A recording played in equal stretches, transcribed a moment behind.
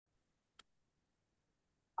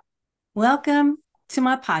Welcome to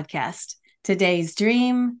my podcast, Today's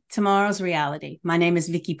Dream, Tomorrow's Reality. My name is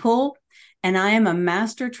Vicki Poole, and I am a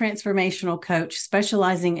master transformational coach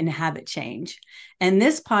specializing in habit change. And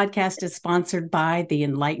this podcast is sponsored by the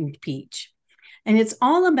Enlightened Peach. And it's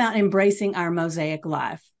all about embracing our mosaic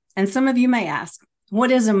life. And some of you may ask,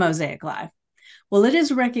 what is a mosaic life? Well, it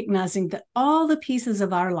is recognizing that all the pieces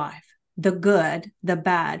of our life, the good, the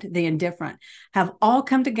bad, the indifferent, have all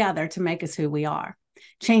come together to make us who we are.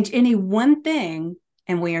 Change any one thing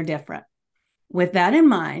and we are different. With that in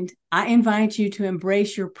mind, I invite you to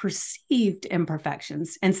embrace your perceived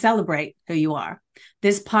imperfections and celebrate who you are.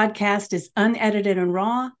 This podcast is unedited and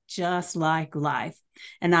raw, just like life.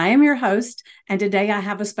 And I am your host. And today I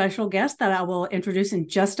have a special guest that I will introduce in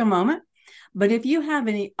just a moment. But if you have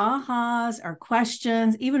any ahas or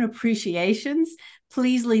questions, even appreciations,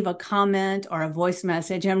 please leave a comment or a voice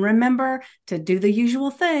message. And remember to do the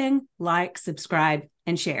usual thing, like, subscribe,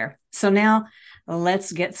 and share. So now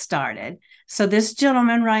let's get started. So this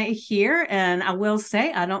gentleman right here, and I will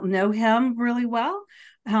say I don't know him really well.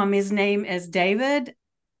 His name is David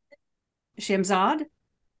Shamszad.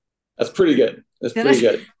 That's pretty good. That's Did pretty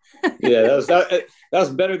I? good. Yeah, that was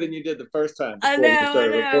better than you did the first time I before we know, I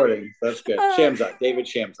started know. recording. That's good. Uh, Shamzad, David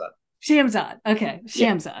Shamzad. Shamzad. Okay.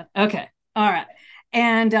 Yeah, Shamzad. Okay. All right.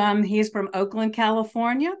 And he's from Oakland,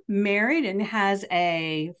 California, married and has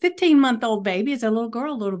a 15-month-old baby. Is it a little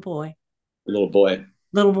girl, little boy? little boy.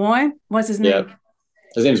 Little boy. What's his Yeah, name?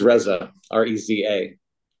 his name's Reza. Reza.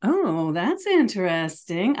 Oh, that's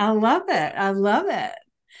interesting. I love it. I love it.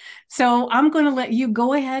 So I'm going to let you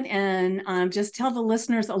go ahead and just tell the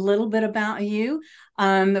listeners a little bit about you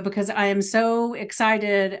because I am so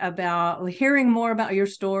excited about hearing more about your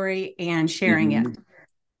story and sharing it. Mm-hmm.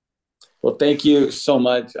 Well, thank you so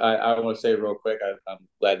much. I want to say real quick, I'm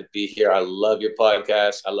glad to be here. I love your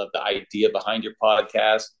podcast. I love the idea behind your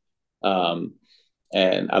podcast. Um,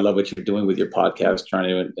 and I love what you're doing with your podcast, trying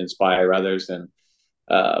to inspire others and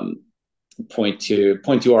um, point to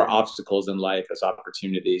our obstacles in life as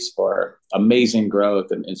opportunities for amazing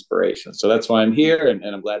growth and inspiration. So that's why I'm here, and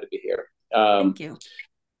I'm glad to be here. Thank you.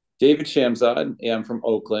 David Shamzad. Yeah, I'm from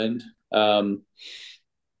Oakland. To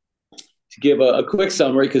give a quick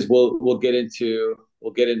summary, because we'll get into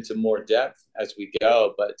more depth as we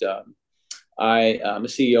go. But I'm a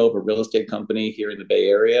CEO of a real estate company here in the Bay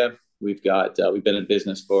Area. We've been in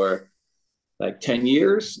business for like 10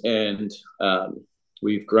 years, and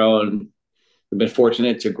we've grown. We've been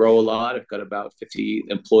fortunate to grow a lot. I've got about 50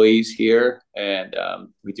 employees here, and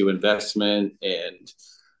we do investment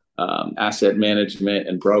and asset management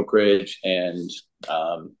and brokerage and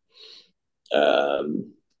um,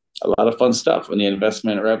 um, a lot of fun stuff on the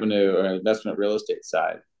investment revenue or investment real estate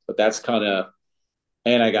side. But that's kind of,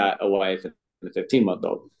 and I got a wife and a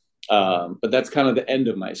 15-month-old. But that's kind of the end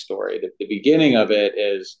of my story. The beginning of it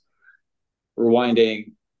is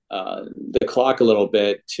rewinding the clock a little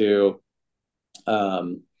bit to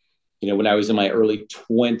um, when I was in my early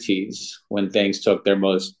 20s, when things took their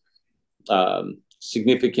most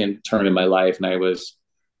significant turn in my life. And I was,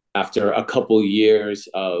 after a couple years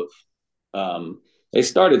of, they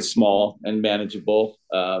started small and manageable,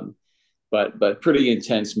 but pretty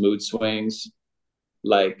intense mood swings,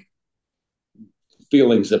 like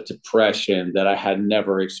feelings of depression that I had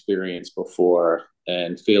never experienced before,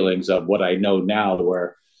 and feelings of what I know now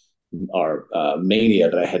were or mania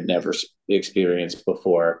that I had never experienced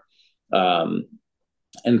before. Um,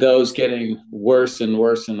 and those getting worse and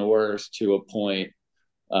worse and worse to a point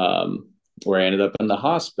where I ended up in the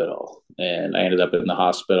hospital. And I ended up in the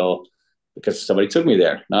hospital because somebody took me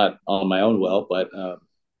there, not on my own will, but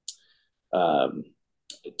um,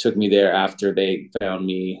 it took me there after they found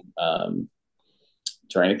me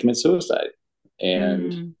trying to commit suicide.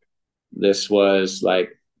 And Mm, this was like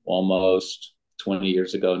almost 20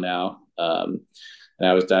 years ago now. And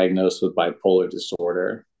I was diagnosed with bipolar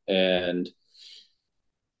disorder. And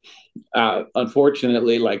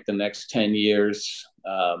unfortunately, like the next 10 years,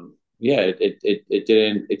 yeah,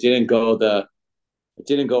 it didn't go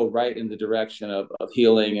right in the direction of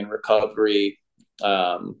healing and recovery,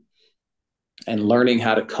 um, and learning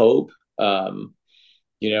how to cope.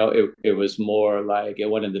 It was more like it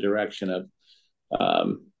went in the direction of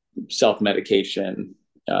um, self medication,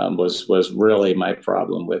 was really my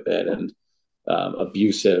problem with it, and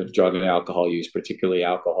abusive drug and alcohol use, particularly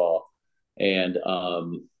alcohol, and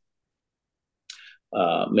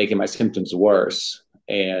making my symptoms worse,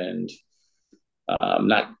 and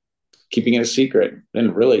not keeping it a secret.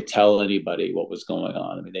 Didn't really tell anybody what was going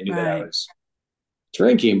on. I mean, they knew that I right. was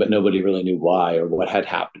drinking, but nobody really knew why or what had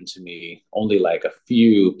happened to me. Only like a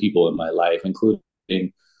few people in my life, including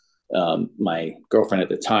my girlfriend at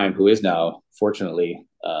the time, who is now fortunately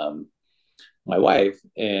my wife,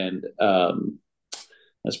 and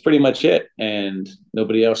that's pretty much it. And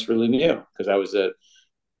nobody else really knew, because I was a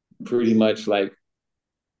pretty much like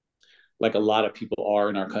a lot of people are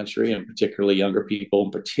in our country, and particularly younger people,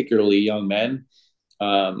 and particularly young men,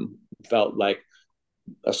 felt like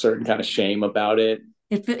a certain kind of shame about it.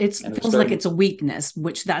 It And feels like it's a weakness,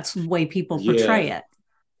 which that's the way people yeah, portray it.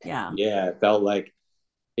 Yeah. yeah, it felt like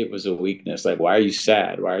it was a weakness. Like, why are you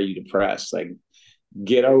sad? Why are you depressed? Like,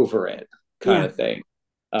 get over it, kind Yeah. of thing.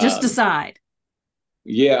 Just Um, decide.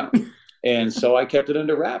 yeah. And so I kept it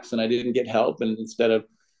under wraps, and I didn't get help. And instead of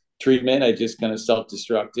treatment, I just kind of self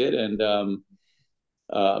destructed. And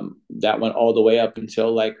that went all the way up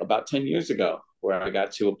until like about 10 years ago, where I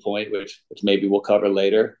got to a point, which maybe we'll cover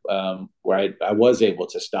later, where I was able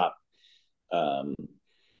to stop um,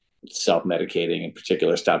 self medicating, in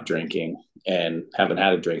particular, stop drinking, and haven't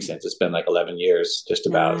had a drink since. It's been like 11 years, just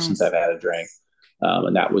about, since Nice. I've had a drink.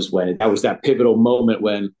 And that was that pivotal moment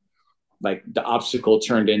when like the obstacle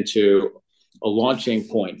turned into a launching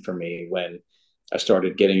point for me, when I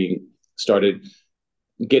started getting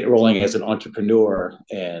rolling as an entrepreneur.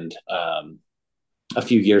 And a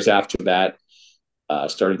few years after that,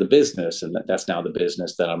 started the business, and that's now the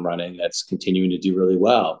business that I'm running, that's continuing to do really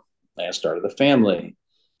well. And I started the family.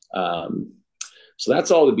 Um, so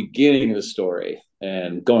that's all the beginning of the story,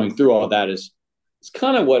 and going through all that is it's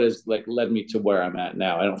kind of what has like led me to where I'm at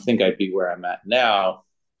now. I don't think I'd be where I'm at now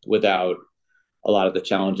without a lot of the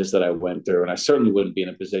challenges that I went through, and I certainly wouldn't be in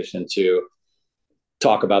a position to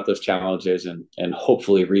talk about those challenges and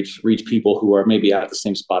hopefully reach people who are maybe at the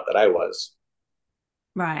same spot that I was.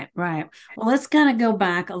 Right, right. Well, let's kind of go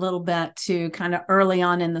back a little bit to kind of early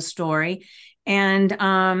on in the story.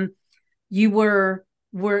 And you were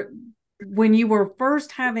when you were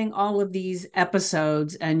first having all of these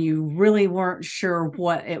episodes and you really weren't sure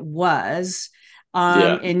what it was.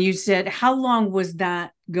 Yeah, And you said, how long was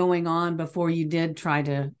that going on before you did try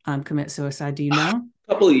to commit suicide? Do you know?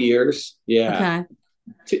 a couple of years. Yeah.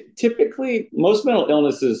 Okay. Typically, most mental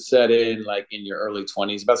illnesses set in like in your early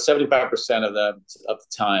 20s. About 75% of them of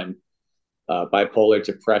the time, bipolar,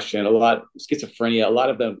 depression, a lot schizophrenia, a lot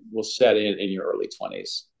of them will set in your early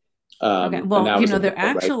 20s. Okay. And Well, that was they're about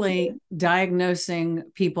right. actually diagnosing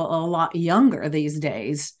people a lot younger these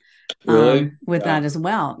days Really? with Yeah. that as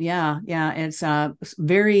well. Yeah. Yeah. It's a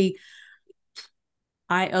very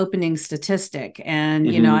eye-opening statistic. And,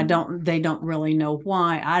 Mm-hmm. they don't really know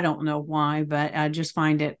why. I don't know why, but I just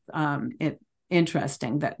find it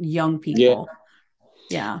interesting that young Yeah. people,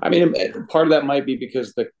 yeah, I mean, part of that might be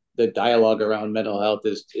because the dialogue around mental health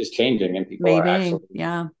is changing, and people are maybe. actually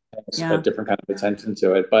Yeah. paying a Yeah. different kind of attention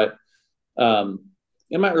to it. But um,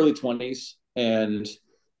 in my early 20s, and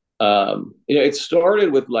it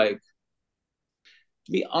started with like,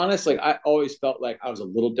 to be honest, like I always felt like I was a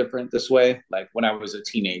little different this way. Like when I was a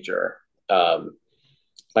teenager, um,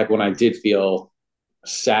 like when I did feel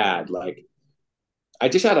sad, like I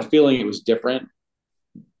just had a feeling it was different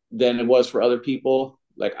than it was for other people.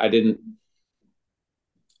 Like I didn't,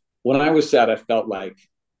 when I was sad, I felt like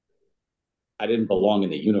I didn't belong in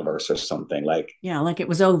the universe or something. Like, Yeah. Like it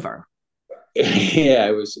was over.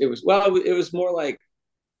 yeah, well, it was more like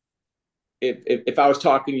if I was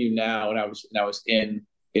talking to you now and I was in,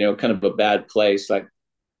 kind of a bad place, like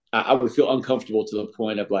I would feel uncomfortable to the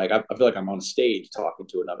point of like I feel like I'm on stage talking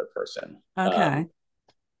to another person, Okay.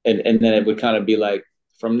 and then it would kind of be like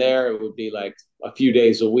from there it would be like a few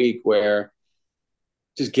days a week where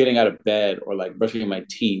just getting out of bed or like brushing my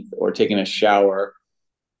teeth or taking a shower,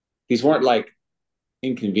 these weren't like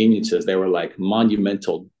inconveniences, they were like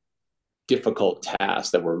monumental, difficult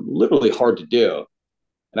tasks that were literally hard to do.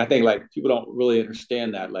 And I think like people don't really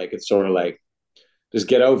understand that, like it's sort of like just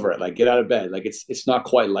get over it, like get out of bed, like it's not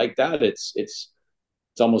quite like that. It's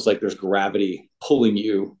almost like there's gravity pulling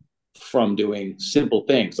you from doing simple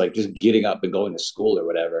things like just getting up and going to school or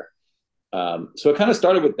whatever. So it kind of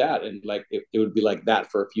started with that, and like it would be like that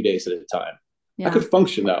for a few days at a time. I Yeah. could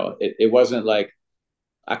function though. It wasn't like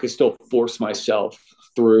I could still force myself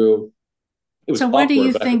through. It was So, what do awkward,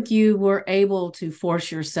 you but I could. think you were able to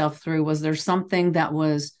force yourself through? Was there something that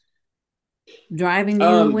was driving you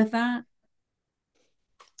Um, with that?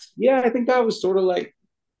 yeah, I think that was sort of like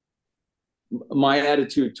my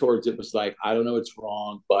attitude towards it was like I don't know it's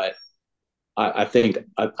wrong, but I think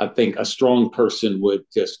a strong person would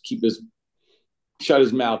just keep his shut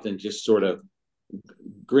his mouth and just sort of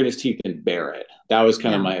grit his teeth and bear it. That was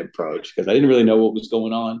kind of Yeah. my approach, because I didn't really know what was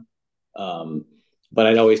going on. Um, but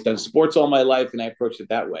I'd always done sports all my life, and I approached it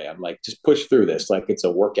that way. I'm like, just push through this, like it's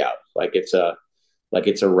a workout, like it's a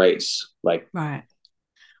race. Like, Right.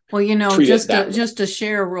 Well, treat it just that way. to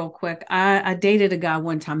share real quick, I dated a guy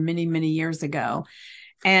one time many years ago,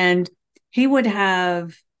 and he would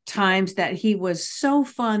have times that he was so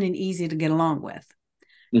fun and easy to get along with.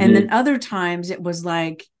 And then Mm-hmm. other times it was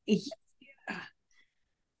like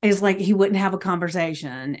it's like he wouldn't have a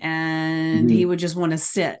conversation and he Mm-hmm. would just want to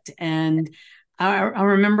sit. And I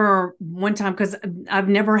remember one time, because I've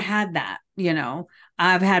never had that,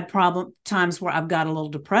 I've had problem times where I've got a little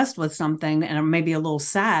depressed with something and maybe a little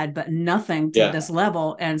sad, but nothing to Yeah. this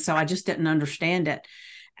level. And so I just didn't understand it.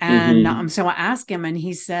 And Mm-hmm. so I asked him, and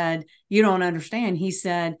he said, "You don't understand." He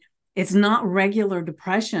said, "It's not regular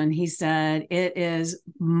depression." He said, "It is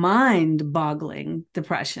mind boggling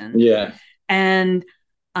depression." Yeah. And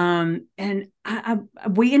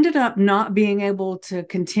we ended up not being able to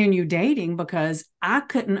continue dating because I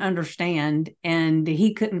couldn't understand and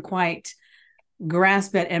he couldn't quite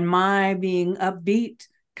grasp it, and my being upbeat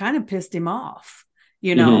kind of pissed him off,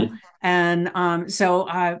 you know. Mm-hmm. And so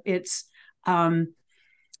I it's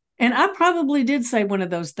and I probably did say one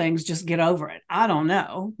of those things, just get over it. I don't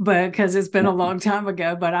know, but because it's been a long time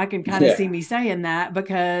ago, but I can kind of see Yeah. me saying that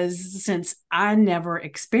because since I never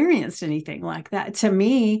experienced anything like that, to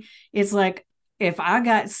me, it's like if I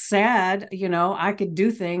got sad, I could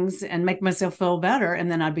do things and make myself feel better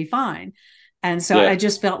and then I'd be fine. And so I Yeah.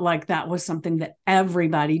 just felt like that was something that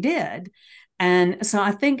everybody did. And so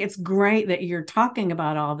I think it's great that you're talking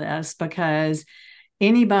about all this because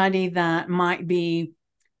anybody that might be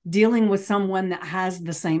dealing with someone that has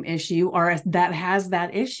the same issue or that has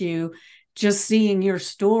that issue, just seeing your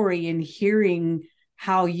story and hearing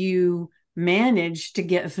how you manage to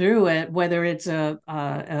get through it, whether it's a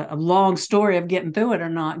long story of getting through it or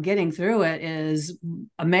not, getting through it is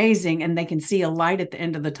amazing, and they can see a light at the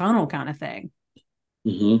end of the tunnel kind of thing.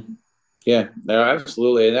 Mm-hmm. Yeah. No,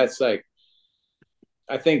 absolutely. And that's like,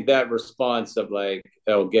 I think that response of like,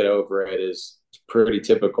 "Oh, get over it," is pretty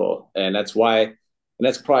typical, and that's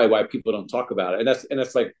probably why people don't talk about it, and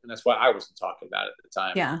that's why I wasn't talking about it at the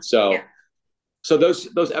time. Yeah. So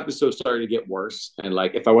those episodes started to get worse, and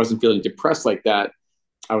like if I wasn't feeling depressed like that,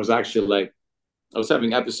 I was actually like I was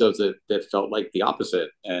having episodes that felt like the opposite,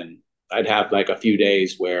 and I'd have like a few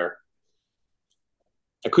days where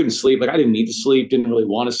I couldn't sleep, like I didn't need to sleep, didn't really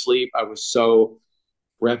want to sleep. I was so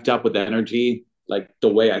revved up with energy. Like the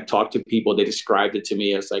way I talked to people, they described it to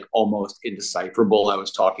me as like almost indecipherable. I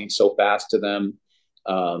was talking so fast to them.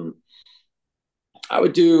 Um, I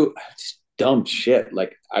would do just dumb shit.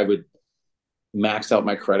 Like I would max out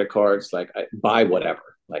my credit cards, like I buy whatever.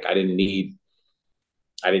 Like I didn't need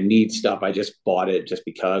stuff. I just bought it just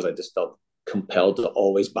because I just felt compelled to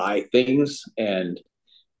always buy things, and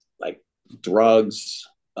like drugs,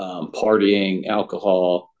 partying,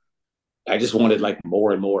 alcohol. I just wanted like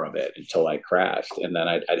more and more of it until I crashed. And then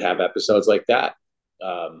I'd have episodes like that.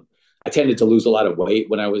 I tended to lose a lot of weight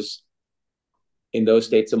when I was in those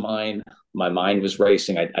states of mind. My mind was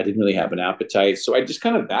racing. I didn't really have an appetite. So I just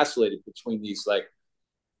kind of vacillated between these like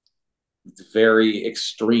very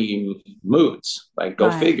extreme moods, like go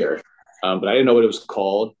Right. figure. But I didn't know what it was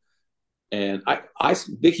called. And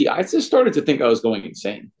Vicky, I just started to think I was going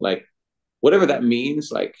insane. Like whatever that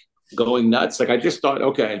means, like going nuts. Like I just thought,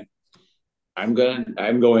 okay, I'm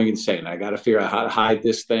going insane. I got to figure out how to hide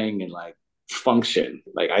this thing and like function.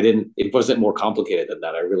 Like it wasn't more complicated than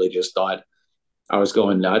that. I really just thought I was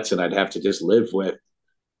going nuts and I'd have to just live with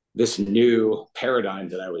this new paradigm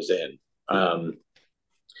that I was in.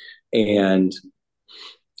 And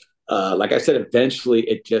like I said, eventually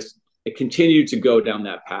it continued to go down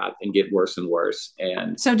that path and get worse and worse.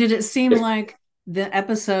 And So did it seem like the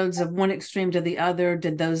episodes of one extreme to the other,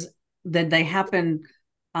 did they happen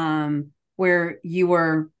where you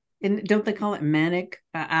were in, don't they call it manic?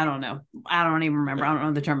 I don't know. I don't even remember. I don't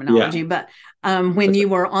know the yeah, terminology, but when you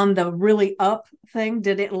were on the really up thing,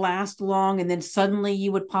 did it last long and then suddenly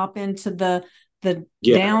you would pop into the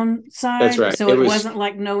yeah, that's downside? right. So It it was wasn't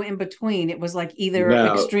like no in between. It was like either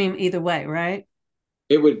no, extreme either way, right?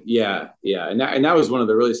 it would, yeah, yeah. And that was one of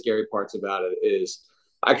the really scary parts about it is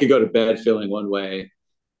I could go to bed feeling one way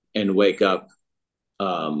and wake up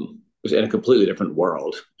in a completely different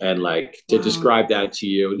world. And like to Wow. describe that to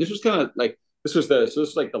you, this was kind of like this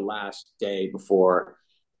was like the last day before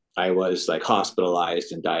I was like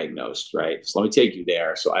hospitalized and diagnosed, right? So let me take you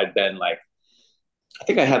there. So I'd been like, I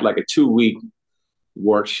think I had like a 2 week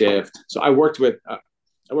work shift. So I worked with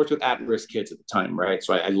at-risk kids at the time, right?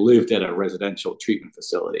 So I lived at a residential treatment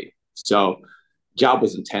facility. So job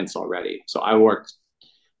was intense already. So I worked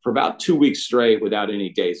for about 2 weeks straight without any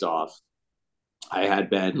days off. I had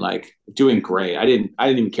been like doing great. I didn't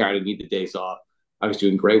even care. I didn't need the days off. I was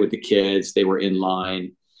doing great with the kids. They were in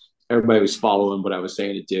line. everybody was following what I was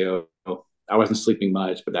saying to do. I wasn't sleeping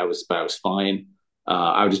much, but I was fine.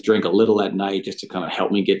 I would just drink a little at night just to kind of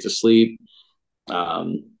help me get to sleep.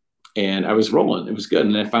 Um, and I was rolling. It was good.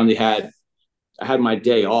 And I had my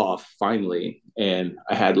day off finally, and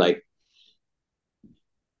I had like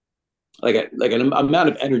an amount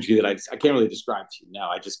of energy that I can't really describe to you now.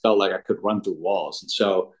 I just felt like I could run through walls, and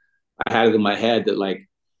so I had it in my head that like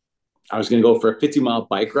I was going to go for a 50-mile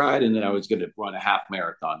bike ride, and then I was going to run a half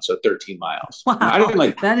marathon, so 13 miles. Now, I Wow, didn't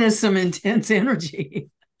like, that is some intense energy.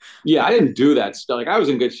 yeah, I didn't do that stuff. Like I was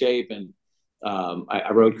in good shape, and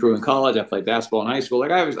I rode crew in college. I played basketball in high school.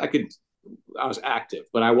 Like I was active,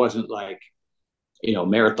 but I wasn't like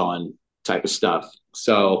marathon type of stuff.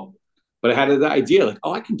 So, but I had the idea like,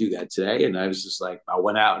 oh, I can do that today, and I was just like, I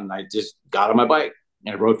went out and I just got on my bike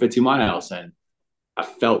and I rode 50 miles, and I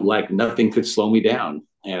felt like nothing could slow me down,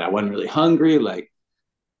 and I wasn't really hungry. Like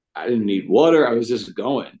I didn't need water. I was just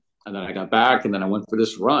going. And then I got back and then I went for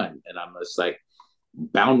this run and I'm just like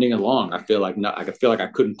bounding along. I feel like I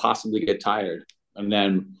couldn't possibly get tired. And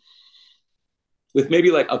then with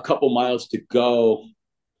maybe like a couple miles to go,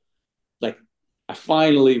 like I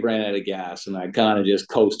finally ran out of gas and I kind of just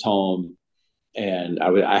coast home. And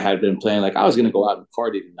I had been planning like I was going to go out and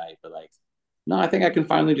party tonight, but like, no, I think I can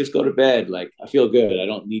finally just go to bed. Like I feel good. I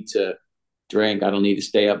don't need to drink. I don't need to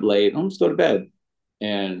stay up late. I'll just go to bed.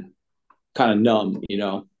 And kind of numb.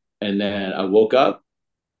 And then I woke up.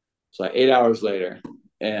 It's like 8 hours later.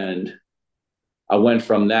 And I went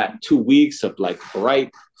from that 2 weeks of like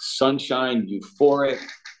bright sunshine, euphoric,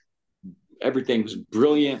 everything was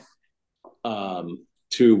brilliant,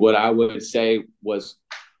 to what I would say was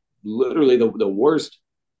literally the worst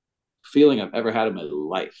feeling I've ever had in my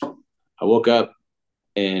life. I woke up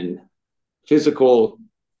and physical,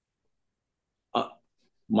 uh,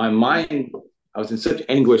 my mind, I was in such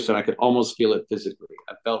anguish that I could almost feel it physically.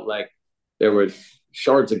 I felt like there were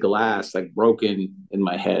shards of glass like broken in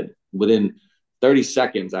my head. Within 30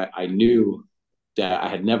 seconds, I knew that I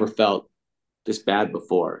had never felt this bad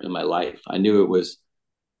before in my life. I knew it was,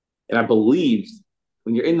 and I believed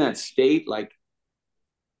when you're in that state, like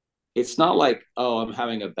it's not like, oh, I'm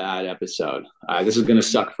having a bad episode. This is going to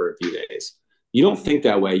suck for a few days. You don't think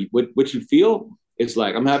that way. What you feel is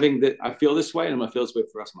like, I feel this way and I'm going to feel this way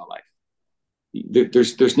for the rest of my life.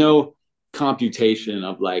 There's no computation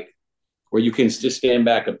of like, where you can just stand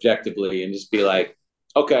back objectively and just be like,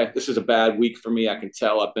 okay, this is a bad week for me. I can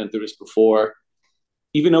tell I've been through this before.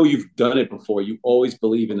 Even though you've done it before, you always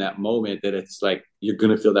believe in that moment that it's like you're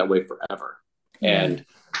going to feel that way forever. Yeah.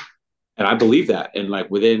 And I believe that. And like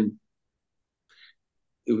within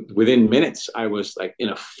minutes, I was like in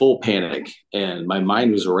a full panic and my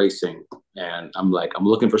mind was racing. And I'm like, I'm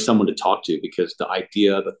looking for someone to talk to because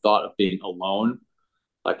the thought of being alone,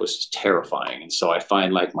 like was just terrifying. And so I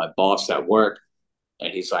find like my boss at work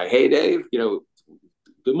and he's like, hey, Dave,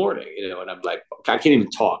 good morning, and I'm like, I can't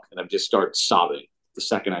even talk. And I just start sobbing the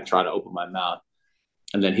second I try to open my mouth.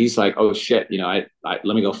 And then he's like, oh shit, let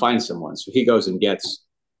me go find someone. So he goes and gets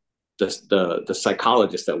the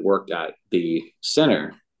psychologist that worked at the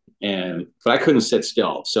center. But I couldn't sit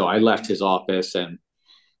still. So I left his office and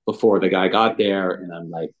before the guy got there, and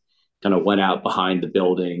I'm like, kind of went out behind the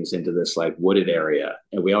buildings into this like wooded area.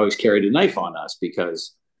 And we always carried a knife on us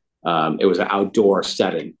because it was an outdoor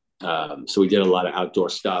setting. So we did a lot of outdoor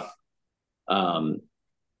stuff. And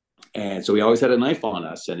so we always had a knife on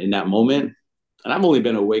us. And in that moment, and I've only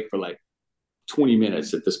been awake for like 20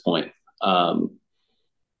 minutes at this point. But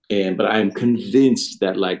I'm convinced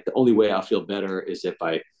that like the only way I'll feel better is if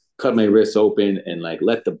I cut my wrists open and like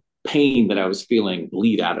let the pain that I was feeling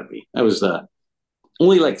bleed out of me. That was the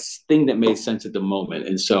only like thing that made sense at the moment.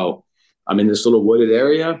 And so I'm in this little wooded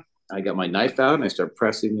area. I got my knife out and I start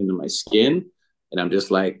pressing into my skin. And I'm just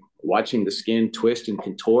like watching the skin twist and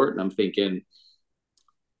contort. And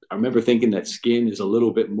I remember thinking that skin is a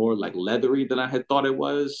little bit more like leathery than I had thought it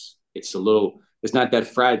was. It's not that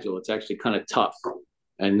fragile. It's actually kind of tough.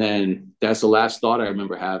 And then that's the last thought I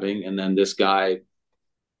remember having. And then this guy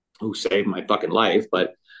who saved my fucking life,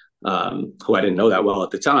 but who I didn't know that well at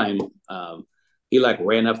the time, he like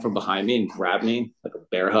ran up from behind me and grabbed me like a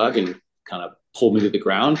bear hug and kind of pulled me to the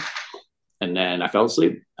ground. And then I fell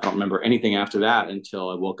asleep. I don't remember anything after that until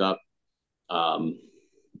I woke up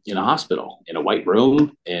in a hospital, in a white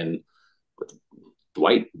room, and with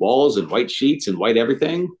white walls and white sheets and white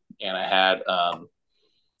everything. And I had a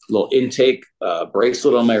little intake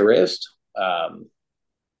bracelet on my wrist. And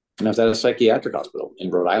I was at a psychiatric hospital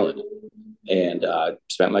in Rhode Island and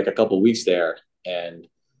spent like a couple of weeks there. And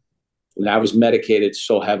I was medicated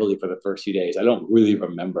so heavily for the first few days. I don't really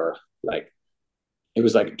remember, like, it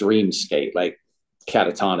was like a dream state. Like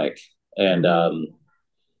catatonic. And,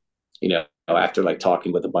 you know, after like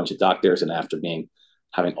talking with a bunch of doctors and after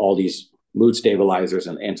having all these mood stabilizers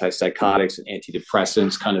and antipsychotics and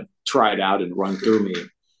antidepressants kind of tried out and run through me,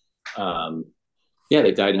 yeah,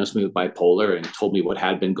 they diagnosed me with bipolar and told me what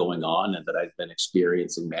had been going on and that I'd been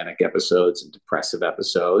experiencing manic episodes and depressive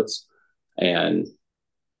episodes. And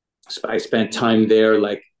so I spent time there,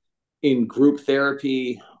 like in group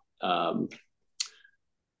therapy,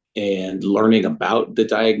 and learning about the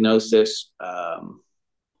diagnosis,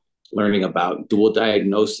 learning about dual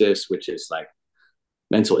diagnosis, which is like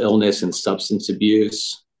mental illness and substance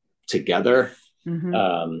abuse together.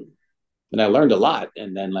 And I learned a lot.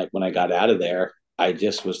 And then, like, when I got out of there, I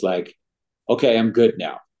just was like, okay, I'm good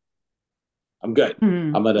now. I'm good.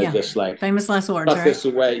 I'm going to just like famous last words, tuck right? this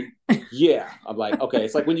away. Yeah. I'm like, okay,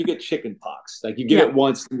 it's like when you get chicken pox, like you get it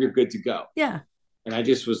once and you're good to go. Yeah. And I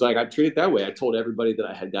just was like, I treated it that way. I told everybody that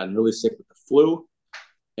I had gotten really sick with the flu.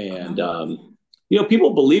 And, you know,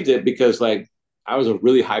 people believed it because like I was a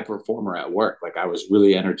really high performer at work. Like I was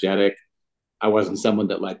really energetic. I wasn't someone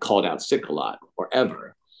that like called out sick a lot or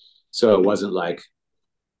ever. So it wasn't like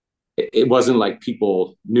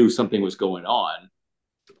people knew something was going on.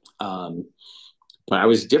 But I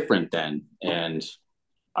was different then. And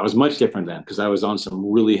I was much different then because I was on some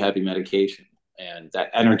really heavy medication and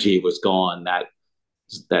that energy was gone. That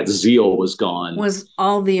zeal was gone. Was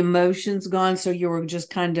all the emotions gone? So you were just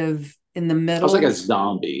kind of in the middle? I was like a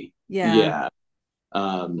zombie. Yeah.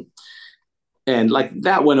 And like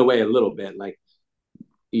that went away a little bit. Like,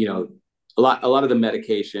 you know, a lot of the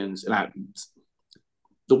medications and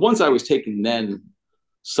the ones I was taking then,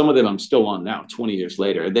 some of them I'm still on now, 20 years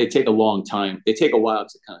later. They take a long time. They take a while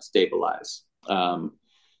to kind of stabilize.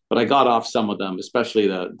 But I got off some of them, especially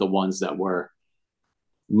the ones that were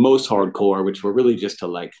most hardcore, which were really just to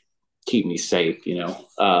like keep me safe, you know.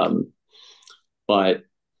 But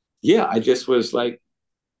yeah, I just was like,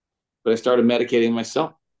 but I started medicating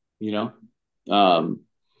myself, you know.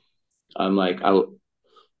 I'm like,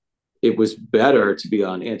 it was better to be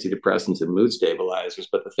on antidepressants and mood stabilizers,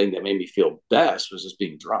 but the thing that made me feel best was just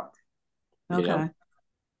being drunk. You know?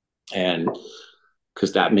 And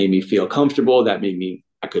because that made me feel comfortable, that made me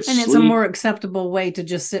I could and sleep. It's a more acceptable way to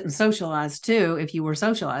just sit and socialize too. If you were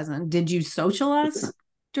socializing, did you socialize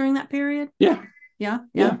during that period? Yeah.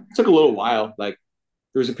 It took a little while. Like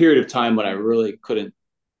there was a period of time when I really couldn't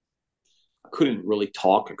really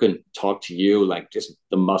talk. I couldn't talk to you. Like just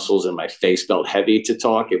the muscles in my face felt heavy to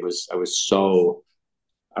talk. I was so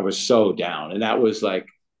down. And that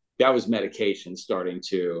was medication starting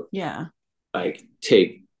to like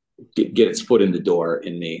get its foot in the door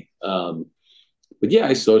in me. But yeah,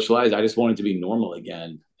 I socialized. I just wanted to be normal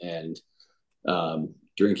again. And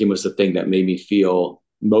drinking was the thing that made me feel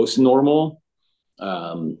most normal.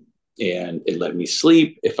 And it let me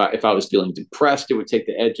sleep. If I was feeling depressed, it would take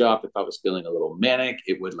the edge off. If I was feeling a little manic,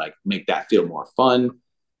 it would like make that feel more fun.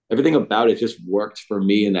 Everything about it just worked for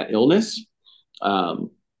me in that illness.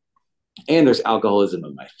 And there's alcoholism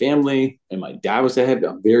in my family, and my dad was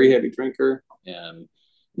a very heavy drinker, and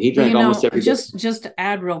he drank almost every day. Just to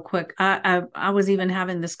add real quick, I was even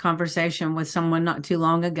having this conversation with someone not too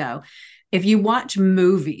long ago. If you watch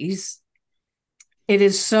movies, it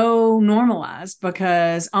is so normalized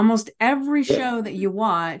because almost every show that you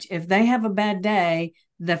watch, if they have a bad day,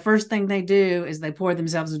 the first thing they do is they pour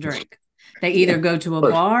themselves a drink. They either go to a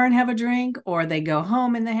bar and have a drink, or they go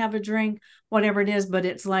home and they have a drink, whatever it is. But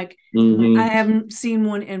it's like, I haven't seen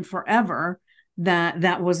one in forever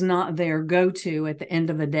that was not their go-to at the end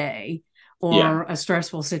of a day or a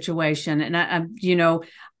stressful situation. And I you know,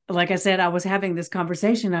 like I said, I was having this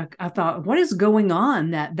conversation. I thought, what is going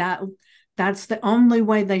on that's the only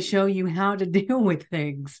way they show you how to deal with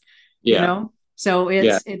things, you know? So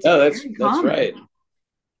it's that's right.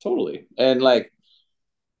 Totally. And like,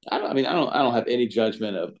 I don't have any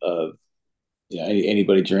judgment of you know,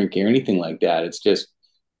 anybody drinking or anything like that. It's just,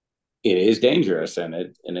 it is dangerous and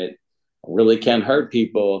it really can hurt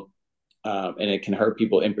people. And it can hurt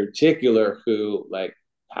people in particular who like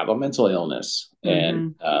have a mental illness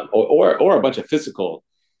and, or a bunch of physical,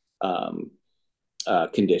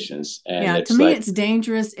 conditions. And to me, it's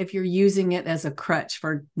dangerous if you're using it as a crutch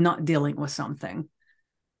for not dealing with something.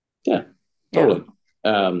 Yeah, totally.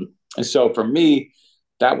 And so for me,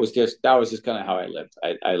 that was just kind of how I lived.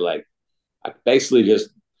 I basically just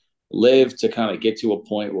lived to kind of get to a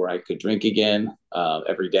point where I could drink again.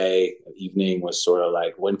 Every day, evening was sort of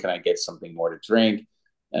like, when can I get something more to drink?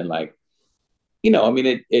 And like, you know, I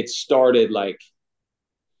mean, it started like,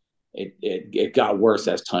 it got worse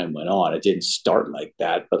as time went on. It didn't start like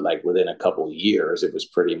that, but like within a couple of years, it was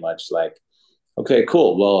pretty much like Okay,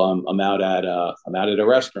 cool. Well, I'm out at a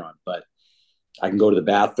restaurant, but I can go to the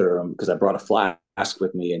bathroom because I brought a flask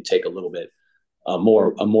with me and take a little bit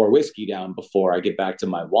more whiskey down before I get back to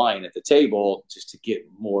my wine at the table just to get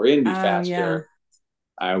more in me Oh, yeah. faster.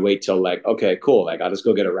 I wait till like, okay, cool. Like I'll just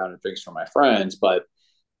go get a round of drinks for my friends. But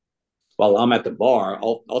while I'm at the bar,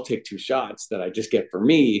 I'll take two shots that I just get for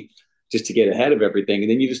me just to get ahead of everything.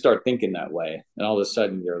 And then you just start thinking that way. And all of a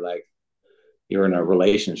sudden you're in a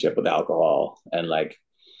relationship with alcohol, and like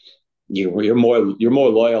you're more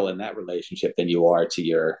loyal in that relationship than you are to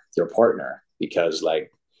your partner, because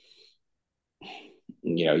like,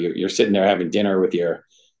 you're sitting there having dinner with your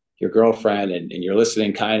girlfriend, and you're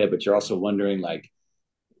listening kind of, but you're also wondering like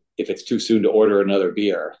if it's too soon to order another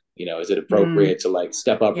beer. Is it Mm, appropriate to like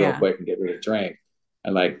step up real yeah. quick and get rid of drink?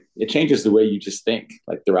 And like it changes the way you just think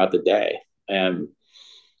like throughout the day. And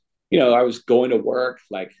I was going to work,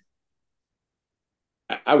 like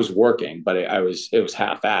I was working, but it was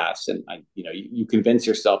half assed. And you convince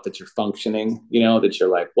yourself that you're functioning, that you're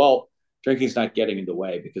like, well, drinking's not getting in the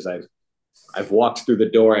way because I've walked through the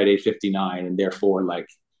door at 8:59, and therefore like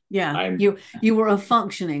Yeah. I'm You were a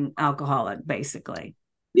functioning alcoholic, basically.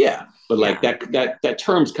 yeah. But like Yeah. that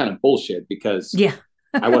term's kind of bullshit because Yeah.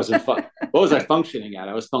 I wasn't what was I functioning at?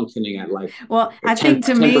 I was functioning at like Well, I think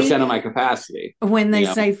to 10 me, percent of my capacity, when you they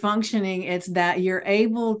know. say functioning, it's that you're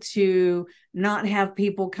able to not have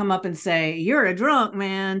people come up and say, "You're a drunk,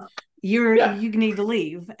 man. Yeah. You need to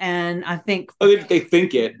leave." And I think, Oh, they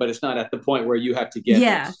think it, but it's not at the point where you have to get like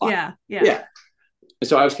yeah, five. yeah, yeah, Yeah.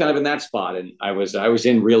 So I was kind of in that spot, and I was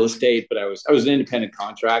in real estate, but I was an independent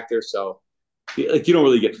contractor. So like you don't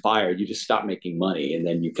really get fired. You just stop making money, and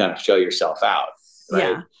then you kind of show yourself out,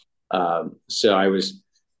 right? yeah, So I was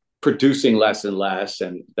producing less and less,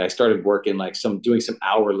 and I started working like doing some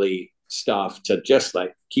hourly stuff to just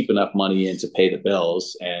like keep enough money in to pay the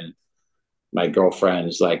bills. And my girlfriend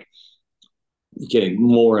is like getting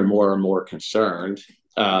more and more and more concerned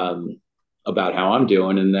about how I'm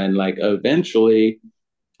doing. And then like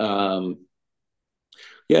um,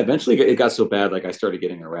 eventually it got so bad, like I started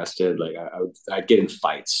getting arrested. Like I'd get in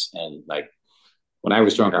fights, and like when I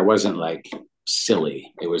was drunk, I wasn't like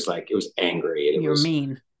silly. It was angry, and it you're was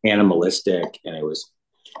mean. animalistic, and I was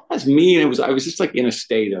mean. I was just like in a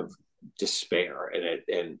state of despair,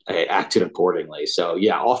 and I acted accordingly. So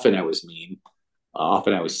yeah, often I was mean.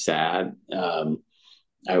 Often I was sad.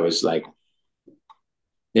 I was like,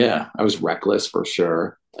 yeah, I was reckless for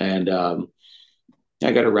sure. And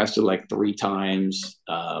I got arrested like three times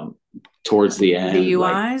towards the end. Like,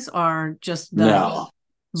 DUIs are just the no,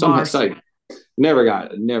 somehow bars. so I never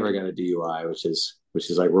got a DUI, which is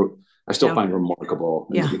like I still Yeah, find remarkable,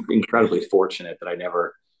 and yeah, incredibly fortunate that I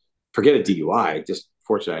never forget a DUI. Just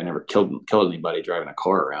fortunate I never killed anybody driving a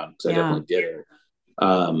car around, because I yeah, definitely did it.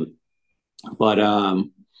 Um, but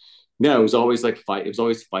no, it was always like fight. It was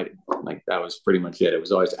always fighting. Like that was pretty much it. It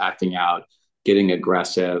was always acting out, getting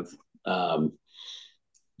aggressive, um,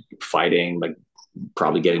 fighting, like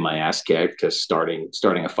probably getting my ass kicked, because starting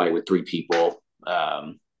a fight with three people.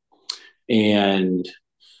 And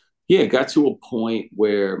yeah, it got to a point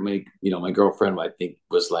where my girlfriend, I think,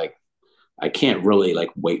 was like, I can't really like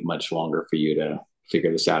wait much longer for you to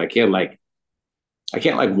figure this out. I can't like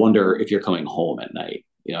wonder if you're coming home at night,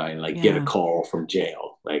 and like get a yeah, call from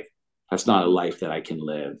jail. Like that's not a life that I can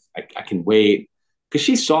live. I can wait, because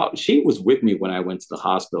she was with me when I went to the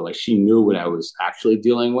hospital. Like she knew what I was actually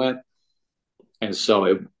dealing with. And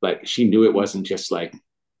so like she knew it wasn't just like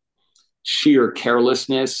sheer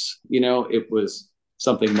carelessness, it was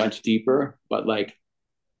something much deeper. But like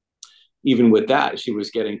even with that, she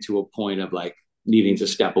was getting to a point of like needing to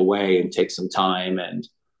step away and take some time. And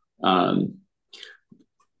um,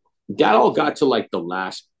 that all got to like the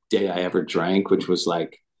last day I ever drank, which was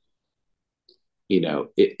like,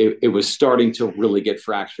 it was starting to really get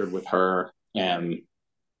fractured with her. And,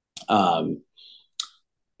 um,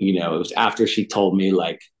 it was after she told me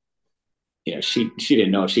like, she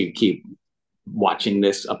didn't know if she could keep watching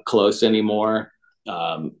this up close anymore.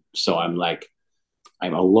 So I'm like,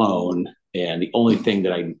 I'm alone. And the only thing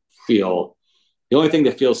that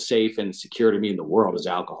feels safe and secure to me in the world is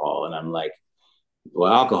alcohol. And I'm like,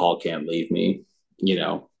 well, alcohol can't leave me.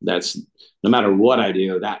 That's no matter what I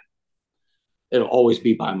do, that it'll always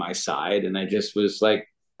be by my side. And I just was like,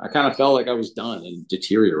 I kind of felt like I was done and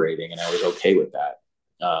deteriorating, and I was okay with that.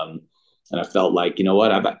 And I felt like, it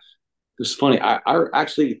was funny. I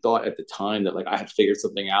actually thought at the time that like I had figured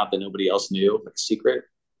something out that nobody else knew, like a secret,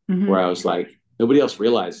 where hmm I was like, nobody else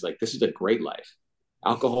realized like this is a great life.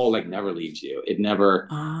 Alcohol like never leaves you. uh,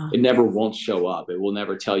 It never won't show up. It will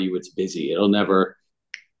never tell you it's busy.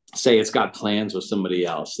 say it's got plans with somebody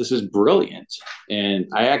else. This is brilliant. And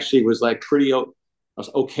I actually was like I was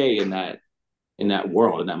okay in that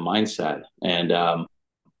world, in that mindset. And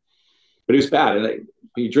but it was bad. And like,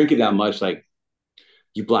 when you drink it that much, like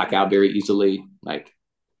you black out very easily. Like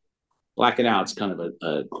blacking out's kind of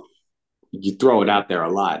a you throw it out there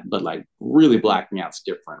a lot, but like really blacking out's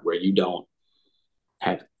different, where you don't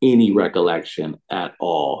have any recollection at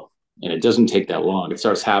all. And it doesn't take that long. It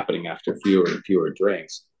starts happening after fewer and fewer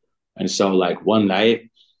drinks. And so like one night,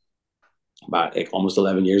 about like almost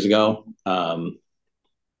 11 years ago, I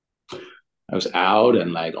was out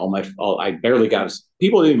and like I barely got,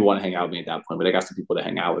 people didn't even want to hang out with me at that point, but I got some people to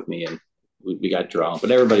hang out with me and we got drunk,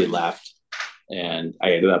 but everybody left and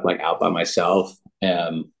I ended up like out by myself.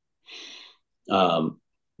 And,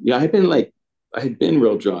 yeah, I had been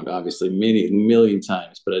real drunk, obviously, many, a million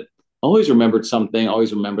times, but I always remembered something,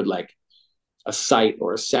 always remembered like a sight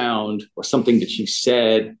or a sound or something that she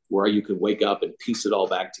said where you could wake up and piece it all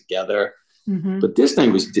back together. Mm-hmm. But this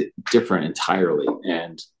thing was different entirely.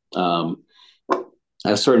 And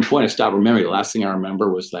at a certain point, I stopped remembering. The last thing I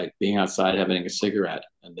remember was like being outside having a cigarette.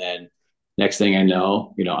 And then next thing I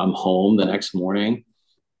know, I'm home the next morning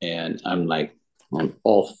and I'm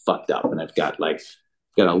all fucked up. And I've got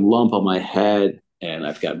a lump on my head and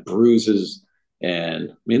I've got bruises. And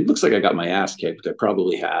I mean, it looks like I got my ass kicked, which I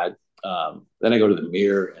probably had. Then I go to the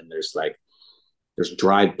mirror and there's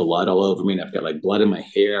dried blood all over me. And I've got like blood in my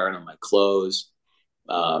hair and on my clothes.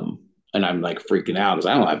 And I'm like freaking out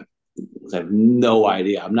because I have no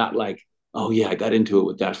idea. I'm not like, oh yeah, I got into it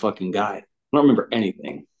with that fucking guy. I don't remember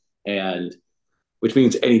anything. And which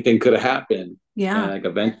means anything could have happened. Yeah. And like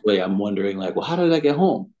eventually I'm wondering like, well, how did I get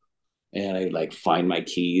home? And I like find my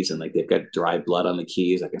keys and like they've got dry blood on the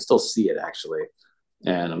keys. I can still see it actually.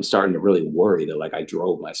 And I'm starting to really worry that like I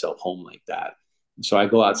drove myself home like that. So I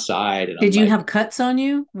go outside and did you have cuts on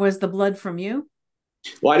you? Was the blood from you?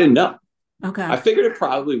 Well, I didn't know. Okay. I figured it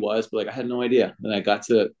probably was, but like I had no idea. Then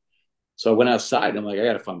so I went outside and I'm like, I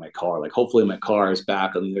got to find my car. Like, hopefully my car is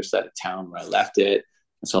back on the other side of town where I left it.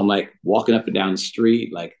 And so I'm like walking up and down the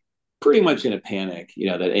street, like pretty much in a panic,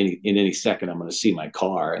 that in any second I'm going to see my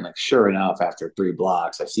car. And like, sure enough, after 3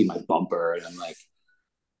 blocks, I see my bumper and I'm like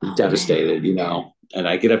devastated, and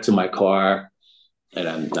I get up to my car and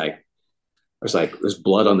I'm like, there's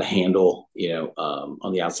blood on the handle,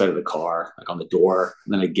 on the outside of the car, like on the door.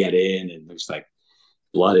 And then I get in and there's like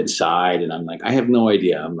blood inside. And I'm like, I have no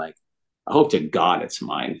idea. I'm like, I hope to God it's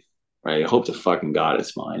mine, right? I hope to fucking God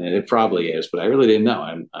it's mine. And it probably is, but I really didn't know.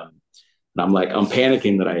 I'm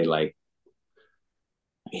panicking that I like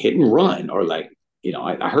hit and run or like,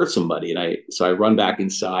 I hurt somebody. And so I run back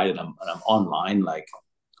inside and I'm online, like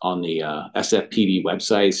on the SFPD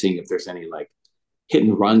website, seeing if there's any like hit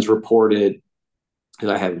and runs reported. Cause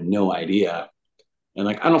I have no idea. And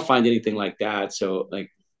like, I don't find anything like that. So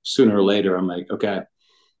like sooner or later, I'm like, okay,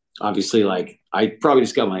 obviously, like I probably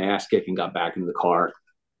just got my ass kicked and got back into the car.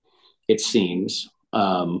 It seems,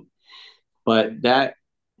 but that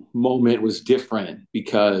moment was different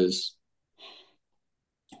because,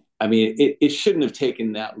 I mean, it shouldn't have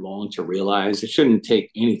taken that long to realize. It shouldn't take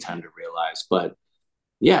any time to realize. But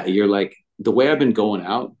yeah, you're like the way I've been going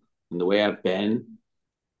out and the way I've been,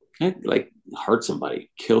 I like hurt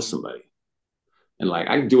somebody, kill somebody, and like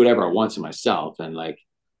I can do whatever I want to myself, and like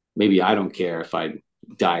maybe I don't care if I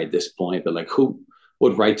die at this point, but like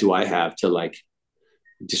what right do I have to like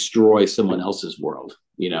destroy someone else's world,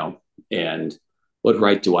 and what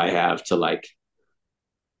right do I have to like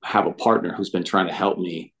have a partner who's been trying to help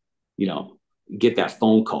me, get that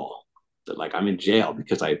phone call that like I'm in jail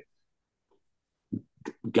because I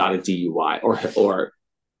got a DUI or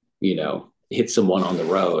hit someone on the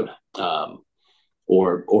road,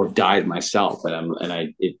 or died myself.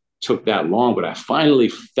 And it took that long, but I finally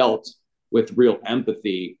felt with real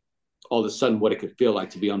empathy all of a sudden what it could feel like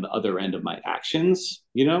to be on the other end of my actions,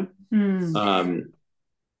 and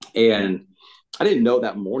I didn't know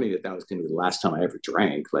that morning that was going to be the last time I ever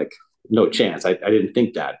drank. Like no chance. I didn't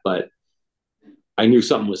think that, but I knew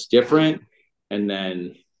something was different. And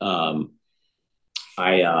then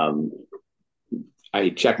I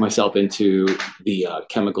checked myself into the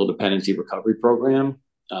chemical dependency recovery program,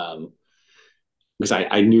 because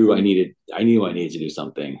I knew I needed to do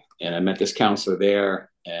something. And I met this counselor there,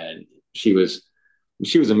 and she was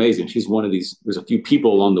amazing. She's one of these. There's a few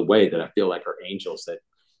people along the way that I feel like are angels that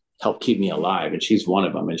help keep me alive, and she's one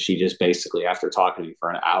of them. And she just basically, after talking to me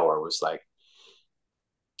for an hour, was like,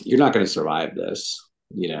 "You're not going to survive this,"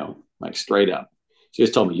 like straight up. She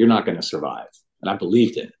just told me, "You're not going to survive," and I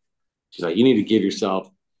believed it. She's like, you need to give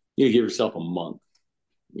yourself a month.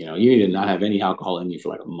 You need to not have any alcohol in you for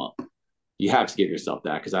like a month. you have to give yourself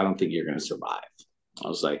that because I don't think you're going to survive. I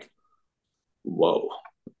was like, whoa,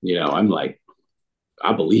 I'm like,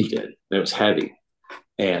 I believed it. It was heavy.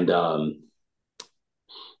 And I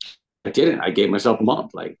didn't. I gave myself a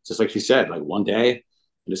month, like just like she said, like one day,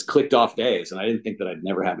 and just clicked off days. And I didn't think that I'd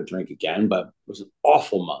never have a drink again, but it was an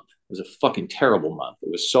awful month. It was a fucking terrible month. It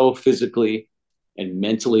was so physically and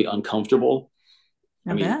mentally uncomfortable.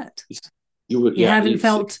 I bet. You yeah, haven't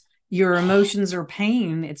felt your emotions or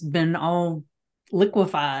pain. It's been all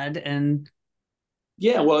liquefied and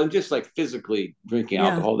yeah, well, and just like physically drinking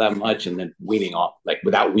alcohol that much and then weaning off, like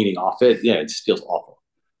without weaning off it, yeah, it just feels awful.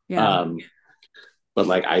 Yeah. But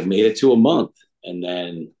like I made it to a month, and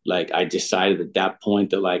then like I decided at that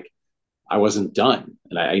point that like I wasn't done,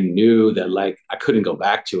 and I knew that like I couldn't go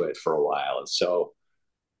back to it for a while. And so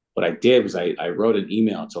what I did was I wrote an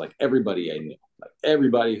email to like everybody I knew, like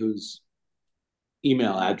everybody whose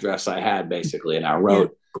email address I had basically, and I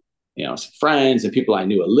wrote some friends and people I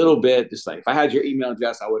knew a little bit, just like if I had your email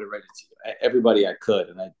address, I would have read it to you, everybody I could.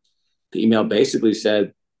 And the email basically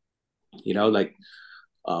said, like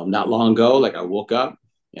not long ago, like I woke up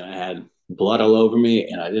and I had blood all over me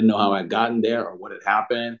and I didn't know how I'd gotten there or what had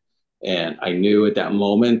happened. And I knew at that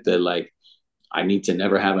moment that like I need to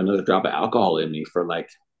never have another drop of alcohol in me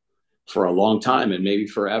for a long time and maybe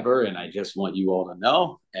forever. And I just want you all to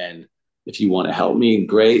know. And if you want to help me,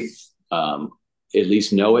 great. At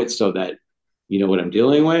least know it so that you know what I'm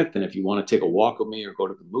dealing with. And if you want to take a walk with me or go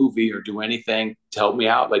to the movie or do anything to help me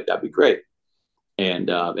out, like that'd be great.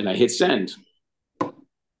 And I hit send.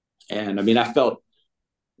 And I mean, I felt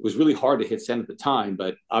it was really hard to hit send at the time,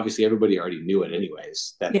 but obviously everybody already knew it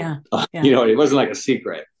anyways. That it wasn't like a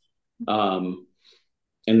secret. And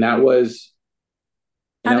that was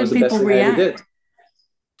how did the best people thing react? I ever did.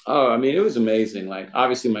 Oh, I mean, it was amazing. Like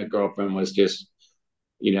obviously my girlfriend was just,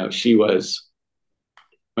 she was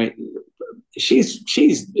I mean, she's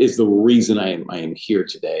is the reason I am here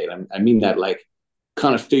today. And I mean that like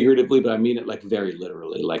kind of figuratively, but I mean it like very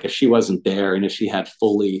literally. Like if she wasn't there and if she had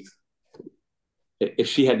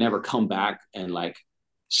never come back and like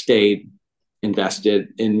stayed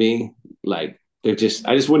invested in me, like I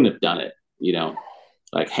just wouldn't have done it,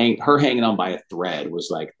 like hanging on by a thread was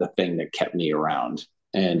like the thing that kept me around.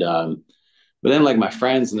 And but then like my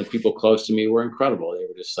friends and the people close to me were incredible. They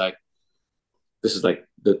were just like, this is like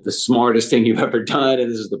the smartest thing you've ever done,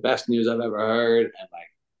 and this is the best news I've ever heard. And like,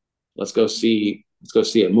 let's go see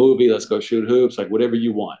a movie, let's go shoot hoops, like whatever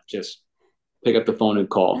you want, just pick up the phone and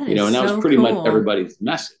call. And that was pretty much everybody's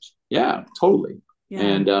message. Yeah, totally. Yeah.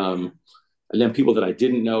 And then people that I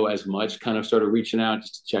didn't know as much kind of started reaching out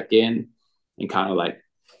just to check in and kind of like,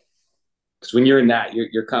 because when you're in that,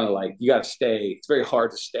 you're kind of like, you got to stay. It's very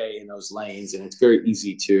hard to stay in those lanes, and it's very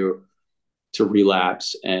easy to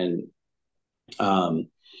relapse. And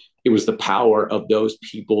it was the power of those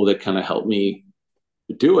people that kind of helped me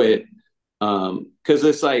do it. Because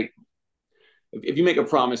it's like, if you make a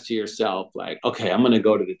promise to yourself, like, okay, I'm going to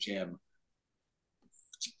go to the gym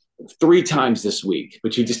 3 times this week,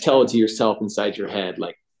 but you just tell it to yourself inside your head,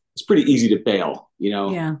 like, it's pretty easy to bail,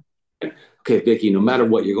 Yeah. Okay, Vicky, no matter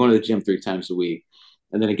what, you're going to the gym 3 times a week.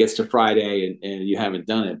 And then it gets to Friday and you haven't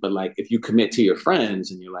done it. But like, if you commit to your friends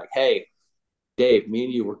and you're like, hey, Dave, me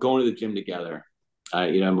and you, we're going to the gym together.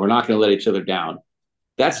 We're not going to let each other down.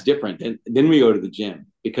 That's different. Then we go to the gym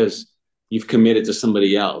because you've committed to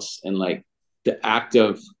somebody else. And like the act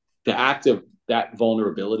of that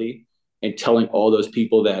vulnerability and telling all those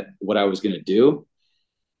people that what I was going to do,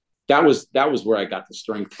 that was where I got the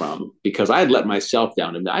strength from, because I had let myself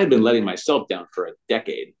down, and I had been letting myself down for a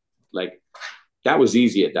decade. Like that was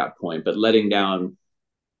easy at that point, but letting down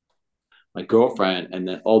my girlfriend and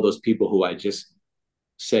then all those people who I just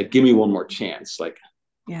said, give me one more chance. Like,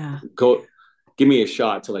 go give me a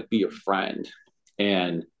shot to like be your friend.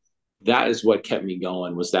 And that is what kept me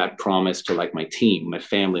going, was that promise to like my team, my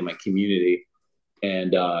family, my community.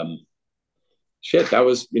 And that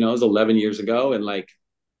was, it was 11 years ago. And like,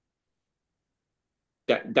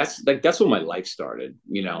 that's when my life started,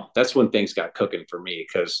 that's when things got cooking for me.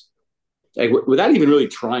 Cause like without even really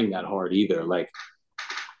trying that hard either, like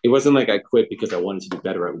it wasn't like I quit because I wanted to do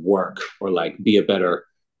better at work or like be a better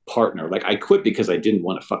partner. Like I quit because I didn't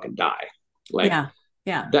want to fucking die. Like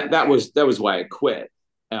that was why I quit.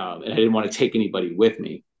 And I didn't want to take anybody with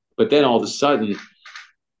me. But then all of a sudden,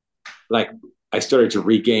 like I started to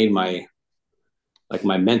regain my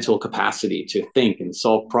mental capacity to think and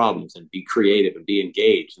solve problems and be creative and be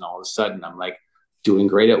engaged. And all of a sudden I'm like doing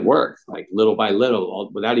great at work, like little by little,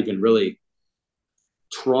 without even really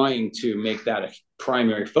trying to make that a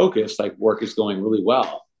primary focus. Like work is going really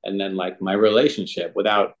well. And then like my relationship,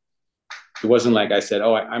 without it wasn't like I said,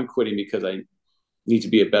 oh, I'm quitting because I need to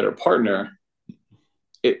be a better partner.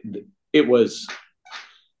 It it was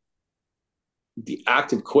the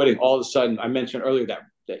act of quitting. All of a sudden, I mentioned earlier that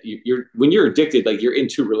you're when you're addicted, like you're in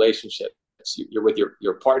two relationships. You're with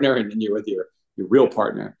your partner, and then you're with your real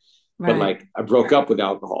partner. But Right. like I broke up with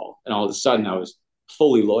alcohol, and all of a sudden I was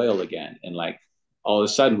fully loyal again, and like all of a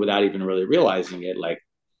sudden, without even really realizing it, like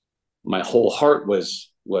my whole heart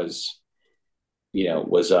was you know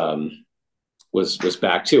was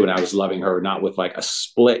back too, and I was loving her, not with like a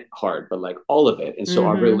split heart, but like all of it. And so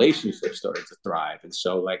our Mm-hmm. relationship started to thrive, and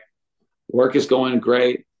so like work is going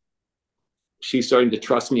great. She's starting to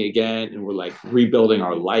trust me again, and we're like rebuilding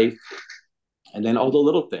our life. And then all the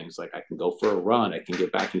little things, like I can go for a run, I can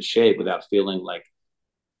get back in shape without feeling like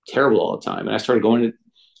terrible all the time. And I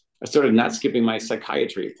started not skipping my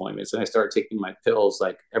psychiatry appointments, and I started taking my pills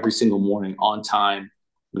like every single morning on time,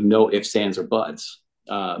 with no ifs, ands, or buts.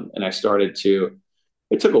 And I started to,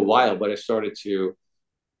 it took a while, but I started to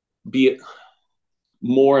be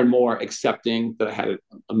more and more accepting that I had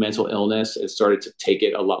a mental illness and started to take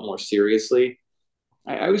it a lot more seriously.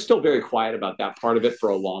 I was still very quiet about that part of it for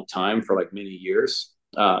a long time, for like many years.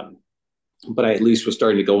 But I at least was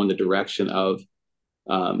starting to go in the direction of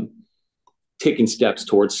um, taking steps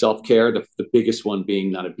towards self-care. The biggest one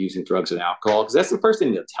being not abusing drugs and alcohol, because that's the first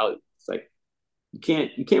thing they'll tell you. It's like you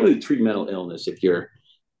can't really treat mental illness if you're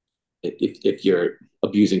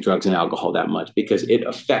abusing drugs and alcohol that much, because it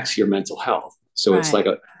affects your mental health. So it's Right.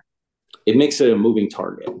 like it makes it a moving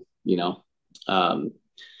target, you know. Um,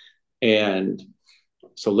 and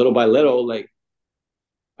so little by little, like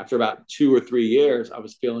after about 2 or 3 years, I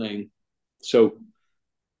was feeling so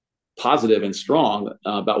positive and strong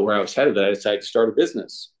about where I was headed that I decided to start a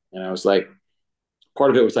business. And I was like,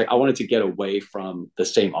 part of it was like I wanted to get away from the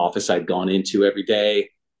same office I'd gone into every day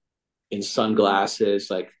in sunglasses,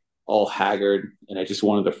 like all haggard, and I just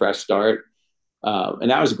wanted a fresh start. And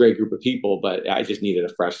that was a great group of people, but I just needed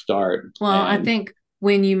a fresh start. Well, I And think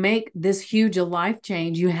when you make this huge a life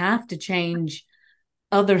change, you have to change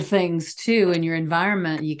other things too in your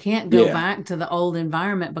environment. You can't go yeah, back to the old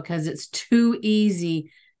environment because it's too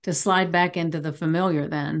easy to slide back into the familiar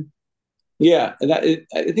then. yeah, and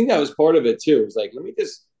I think that was part of it too. It was like, let me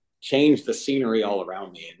just change the scenery all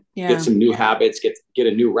around me and get Yeah. some new habits, get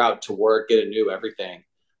a new route to work, get a new everything,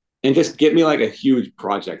 and just get me like a huge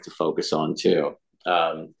project to focus on too.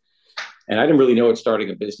 Um, and I didn't really know what starting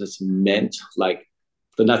a business meant. Like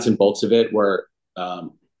the nuts and bolts of it were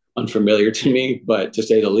unfamiliar to me, but to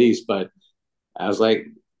say the least. But I was like,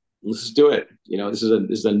 let's just do it. You know, this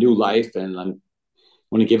is a new life, and I'm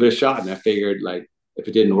want to give it a shot. And I figured like if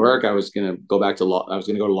it didn't work, I was gonna go back to law. I was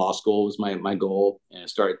gonna go to law school was my goal, and I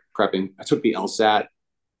started prepping. I took the LSAT,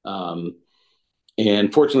 um,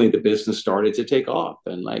 and fortunately, the business started to take off.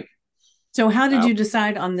 And like, So how did you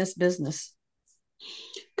decide on this business?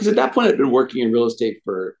 because at that point, I'd been working in real estate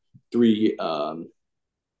for three, how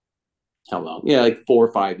long? Yeah, like 4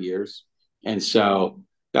 or 5 years, and so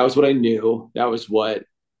that was what I knew. That was what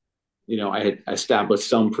I had established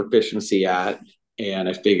some proficiency at, and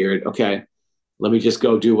I figured, okay, let me just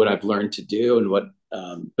go do what I've learned to do and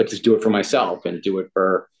but just do it for myself and do it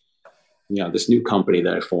for, this new company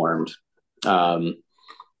that I formed. Um,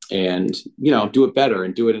 and, do it better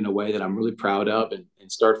and do it in a way that I'm really proud of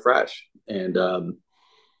and start fresh. And,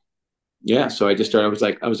 yeah, so I just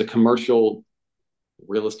started, I was a commercial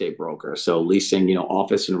real estate broker. So leasing,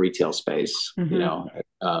 office and retail space, Mm-hmm.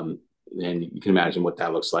 and you can imagine what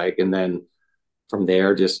that looks like. And then from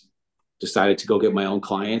there, just decided to go get my own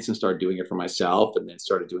clients and start doing it for myself, and then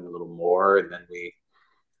started doing a little more. And then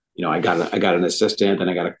I got an assistant, and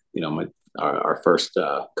I got our first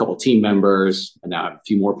couple team members, and now I have a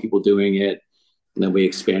few more people doing it. And then we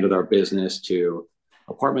expanded our business to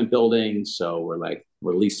apartment buildings. So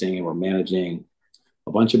we're leasing and we're managing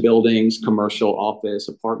a bunch of buildings, commercial, office,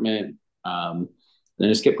 apartment. And then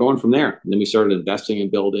just kept going from there. And then we started investing in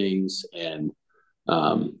buildings and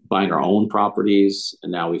buying our own properties,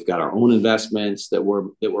 and now we've got our own investments that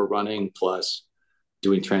we're running, plus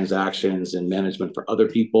doing transactions and management for other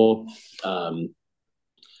people. Um,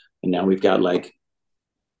 and now we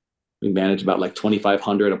manage about like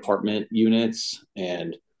 2,500 apartment units,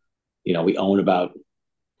 and we own about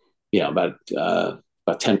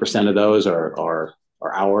 10% of those are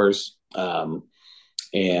ours.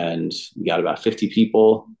 And we got about 50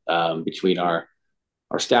 people between our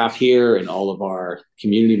staff here and all of our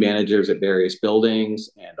community managers at various buildings,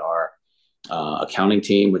 and our accounting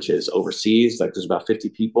team, which is overseas. Like there's about 50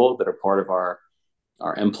 people that are part of our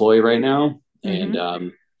employee right now. And, Mm-hmm.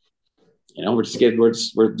 we're just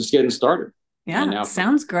getting started. And Yeah, now,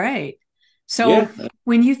 sounds great. So Yeah.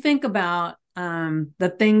 when you think about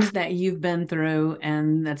the things that you've been through,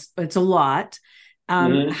 and it's a lot,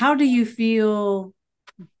 Mhm. how do you feel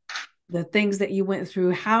the things that you went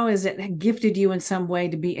through? How has it gifted you in some way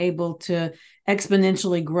to be able to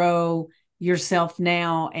exponentially grow yourself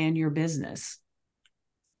now and your business?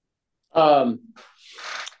 Um,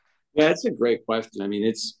 yeah, it's a great question. I mean,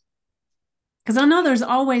 it's Because I know there's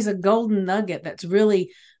always a golden nugget that's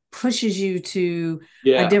really pushes you to a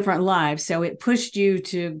yeah. different life. So it pushed you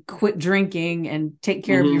to quit drinking and take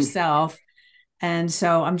care of Hmm. yourself. And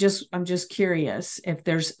so I'm just curious if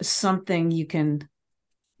there's something you can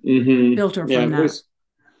Hmm. filter Yeah, from that.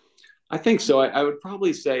 I think so. I would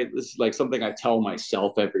probably say this is like something I tell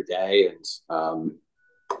myself every day, and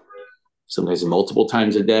sometimes multiple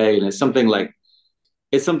times a day. And it's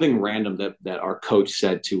something random that our coach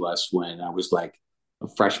said to us when I was like a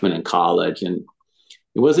freshman in college, and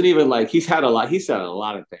it wasn't even like he said a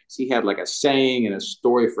lot of things. He had like a saying and a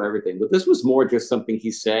story for everything, but this was more just something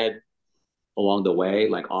he said along the way,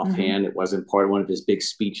 like Mm-hmm. offhand. It wasn't part of one of his big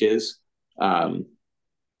speeches. Um,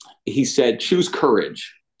 he said, "Choose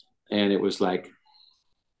courage," and it was like,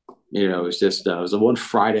 it was just it was a one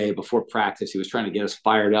Friday before practice. He was trying to get us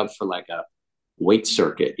fired up for like a weight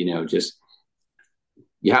circuit. Just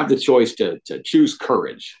you have the choice to choose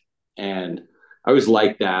courage, and I was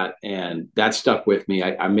like that, and that stuck with me.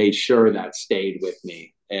 I made sure that stayed with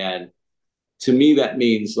me, and to me that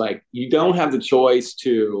means like you don't have the choice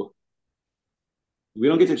to we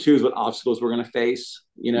don't get to choose what obstacles we're going to face.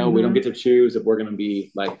 We don't Mm-hmm. get to choose if we're going to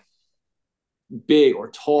be like big or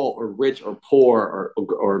tall or rich or poor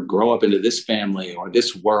or grow up into this family or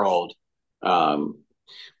this world. Um,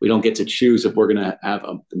 we don't get to choose if we're going to have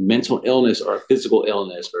a mental illness or a physical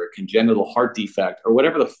illness or a congenital heart defect or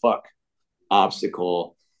whatever the fuck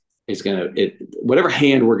obstacle is whatever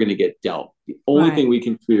hand we're going to get dealt. The only Right. thing we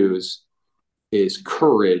can choose is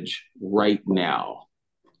courage right now.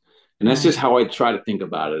 And that's just Right. how I try to think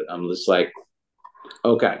about it. I'm just like,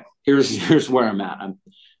 okay, here's where I'm at.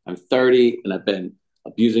 I'm 30 and I've been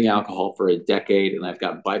abusing alcohol for a decade and I've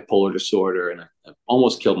got bipolar disorder and I've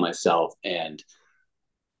almost killed myself. And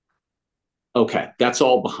okay, that's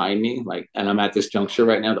all behind me. Like, and I'm at this juncture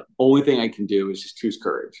right now. The only thing I can do is just choose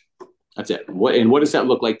courage. That's it. What does that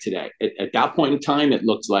look like today? At that point in time, it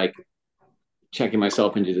looked like checking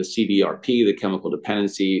myself into the CDRP, the chemical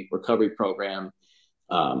dependency recovery program,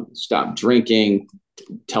 stop drinking,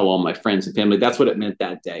 tell all my friends and family. That's what it meant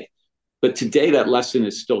that day. But today, that lesson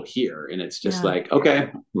is still here. And it's just Yeah. like,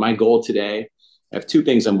 okay, my goal today, I have three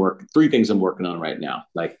things I'm working on right now.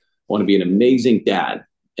 Like, I want to be an amazing dad.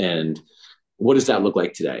 And what does that look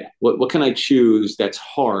like today? What can I choose that's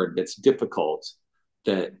hard, that's difficult,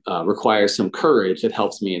 that requires some courage that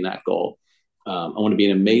helps me in that goal? I want to be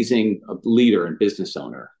an amazing leader and business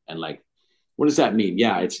owner. And like, what does that mean?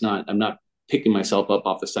 Yeah, I'm not picking myself up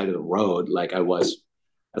off the side of the road like I was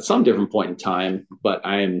at some different point in time, but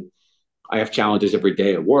I have challenges every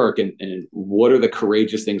day at work. And what are the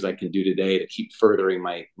courageous things I can do today to keep furthering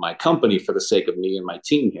my company for the sake of me and my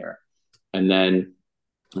team here? And then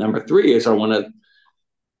number three is I want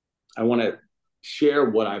to share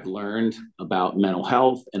what I've learned about mental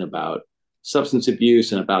health and about substance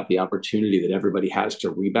abuse and about the opportunity that everybody has to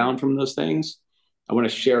rebound from those things. I want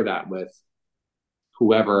to share that with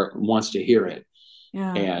whoever wants to hear it.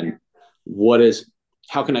 Yeah. And what is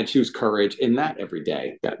how can I choose courage in that every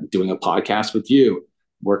day? That doing a podcast with you,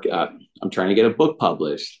 I'm trying to get a book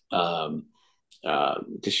published.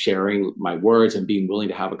 To sharing my words and being willing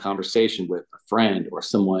to have a conversation with a friend or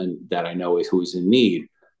someone that I know is who's in need.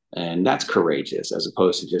 And that's courageous as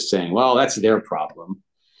opposed to just saying, well, that's their problem.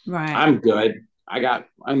 Right. I'm good.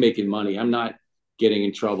 I'm making money. I'm not getting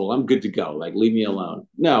in trouble. I'm good to go. Like, leave me alone.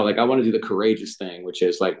 No, like I want to do the courageous thing, which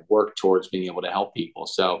is like work towards being able to help people.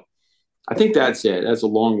 So I think that's it. That's a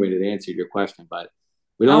long-winded answer to your question, but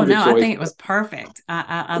we don't Oh have the no, I choice. think it was perfect.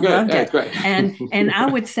 I Okay, loved yeah, it. it's great. And I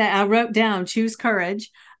would say I wrote down choose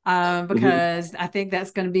courage Mhm. because I think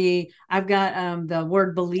that's going to be I've got the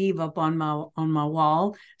word believe up on my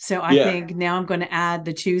wall. So I Yeah, think now I'm going to add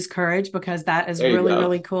the choose courage because that is there you really, go.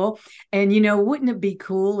 really cool. And wouldn't it be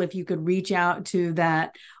cool if you could reach out to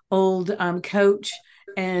that old coach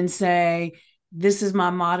and say, this is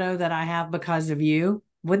my motto that I have because of you?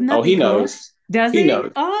 Wouldn't Oh, that be he cool? knows. Does He he?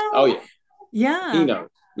 knows. Oh Oh, yeah, he yeah. knows.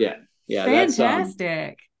 Yeah, yeah. That's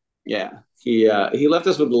Fantastic. yeah. He left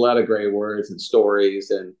us with a lot of great words and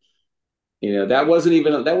stories, and That wasn't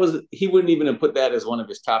even, he wouldn't even have put that as one of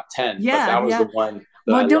his top 10, but Yeah, that was yeah. the one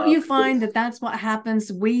that I Well, don't you loved. find that that's what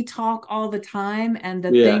happens? We talk all the time, and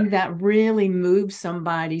the Yeah. thing that really moves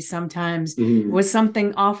somebody sometimes Mhm. was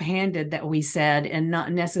something offhanded that we said, and not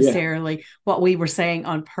Yeah. necessarily what we were saying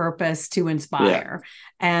on purpose to Yeah. inspire.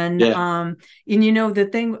 And Yeah. the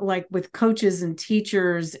thing like with coaches and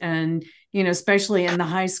teachers, and especially in the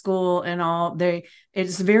high school and all,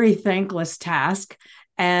 it's a very thankless task.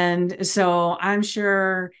 And so I'm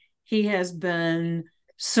sure he has been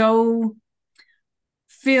so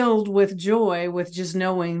filled with joy with just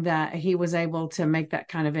knowing that he was able to make that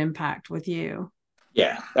kind of impact with you.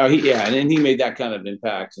 Yeah. Oh, yeah. And then he made that kind of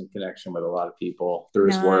impact and connection with a lot of people through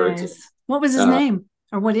his words. And, Nice. What was his uh, name?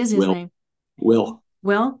 Or what is his Will, name? Will.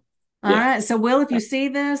 Will? All Yeah. right. So, Will, if you see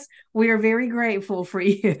this, we are very grateful for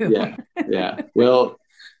you. Yeah. Yeah. Will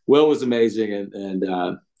was amazing.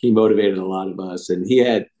 And he motivated a lot of us, and he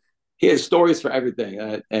had stories for everything.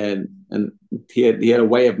 And he had a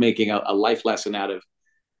way of making a life lesson out of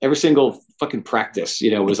every single fucking practice,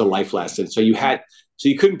 was a life lesson. So you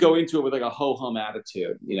couldn't go into it with like a ho hum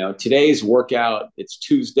attitude. Today's workout, it's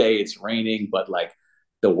Tuesday, it's raining, but like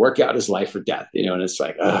the workout is life or death, and it's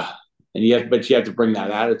like, ugh. But you have to bring that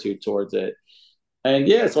attitude towards it. And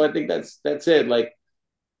yeah, so I think that's it. Like,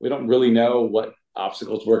 we don't really know what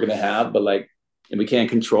obstacles we're going to have, but like, and we can't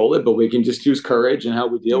control it, but we can just use courage and how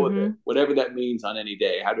we deal with it, Mm-hmm. whatever that means on any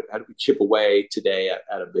day. How do we chip away today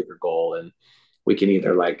at a bigger goal? And we can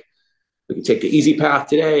either like, we can take the easy path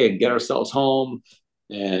today and get ourselves home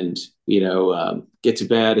and get to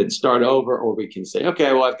bed and start over, or we can say,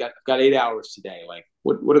 okay, well, I've got 8 hours today. Like,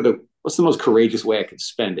 what's the most courageous way I can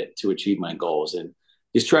spend it to achieve my goals, and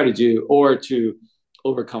just try to do, or to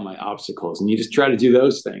overcome my obstacles, and you just try to do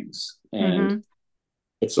those things. And Mm-hmm.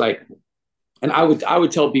 it's like, and I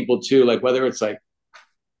would tell people too, like, whether it's like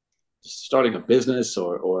starting a business,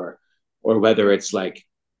 or whether it's like,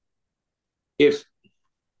 if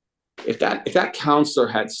if that counselor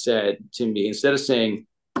had said to me, instead of saying,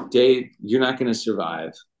 Dave, you're not going to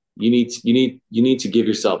survive, you need to give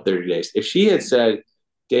yourself 30 days. If she had said,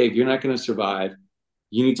 Dave, you're not going to survive,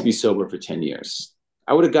 you need to be sober for 10 years,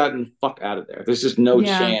 I would have gotten the fuck out of there. There's just no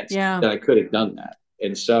Yeah. chance Yeah. that I could have done that.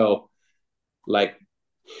 And so, like,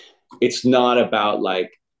 it's not about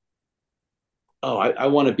like, oh, I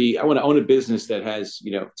want to own a business that has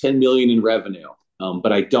 10 million in revenue,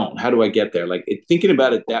 but I don't. How do I get there? Like, thinking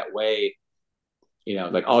about it that way,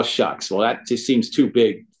 like, oh shucks, well, that just seems too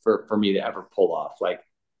big for me to ever pull off. Like,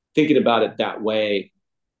 thinking about it that way,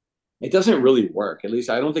 it doesn't really work. At least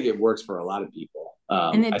I don't think it works for a lot of people.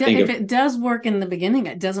 And I think if it does work in the beginning,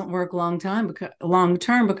 it doesn't work long term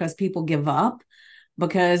because people give up,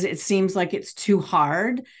 because it seems like it's too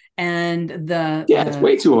hard, and yeah, it's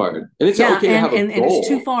way too hard, and it's yeah, okay to have a and it's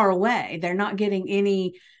too goal. far away. They're not getting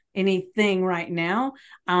anything right now.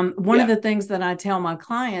 One of Yeah, the things that I tell my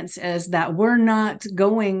clients is that we're not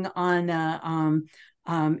going on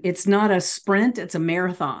it's not a sprint, it's a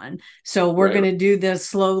marathon. So we're right. going to do this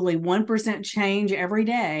slowly. 1% change every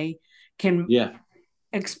day can Yeah,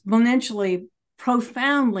 exponentially,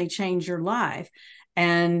 profoundly change your life.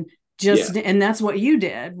 And yeah, that's what you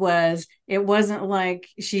did. Was it wasn't like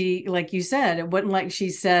she, like you said, it wasn't like she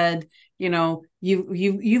said,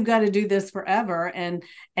 you've got to do this forever. And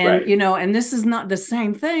right. and this is not the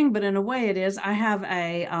same thing, but in a way it is. I have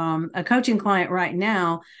a coaching client right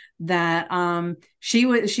now that she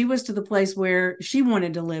was to the place where she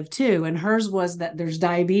wanted to live too, and hers was that there's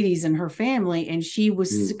diabetes in her family, and she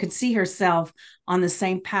was Mm. could see herself on the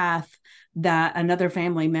same path that another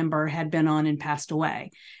family member had been on and passed away.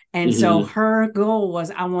 And so Mm-hmm. her goal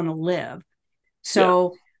was, I want to live. Yeah.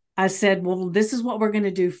 So I said, well, this is what we're going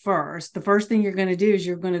to do first. The first thing you're going to do is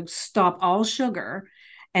you're going to stop all sugar.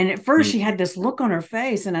 And at first Mm. she had this look on her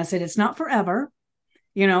face, and I said, it's not forever,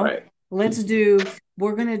 you know, Right.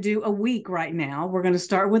 we're going to do a week right now. We're going to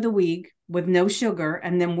start with a week with no sugar,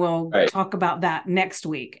 and then we'll Right. talk about that next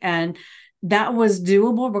week. And that was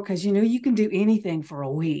doable because, you can do anything for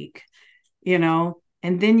a week,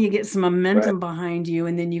 and then you get some Right. momentum behind you,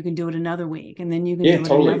 and then you can do it another week, and then you can Yeah, do it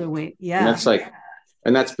totally. another week. And Yeah. that's like,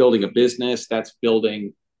 and that's building a business. That's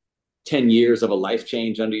building 10 years of a life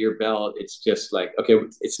change under your belt. It's just like, okay,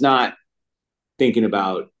 it's not thinking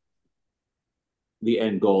about the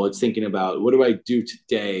end goal. It's thinking about, what do I do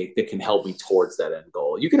today that can help me towards that end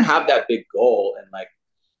goal? You can have that big goal, and like,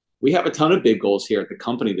 we have a ton of big goals here at the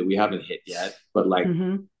company that we haven't hit yet, but like,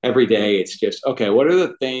 Mm-hmm. every day it's just, okay, what are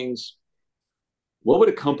the things, what would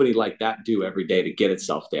a company like that do every day to get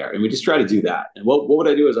itself there? And we just try to do that. And what would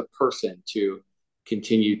I do as a person to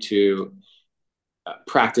continue to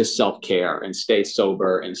practice self-care and stay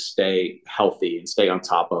sober and stay healthy and stay on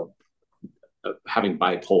top of having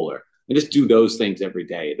bipolar, and just do those things every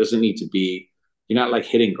day. It doesn't need to be, you're not like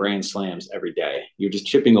hitting grand slams every day. You're just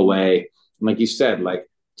chipping away. And like you said, like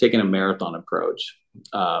taking a marathon approach.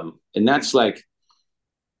 And that's like,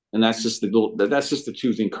 and that's just the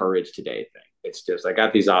choosing courage today thing. It's just, I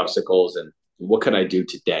got these obstacles, and what could I do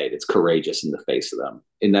today that's courageous in the face of them?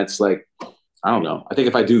 And that's like, I don't know. I think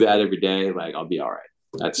if I do that every day, like I'll be all right.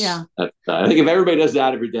 I think if everybody does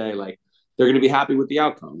that every day, like they're going to be happy with the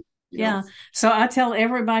outcome. Yeah. So I tell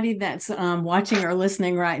everybody that's watching or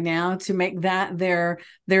listening right now to make that their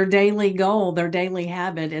daily goal, their daily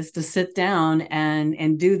habit is to sit down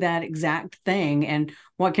and do that exact thing. And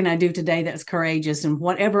what can I do today that's courageous, and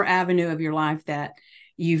whatever avenue of your life that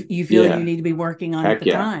you feel you need to be working on at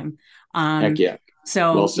the time. Heck yeah.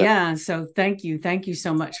 So so thank you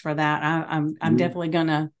so much for that. I'm definitely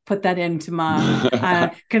gonna put that into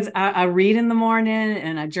my because I read in the morning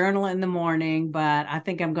and I journal in the morning, but I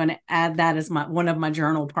think I'm going to add that as one of my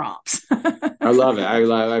journal prompts. I love it.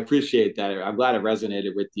 I appreciate that. I'm glad it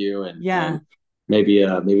resonated with you, and maybe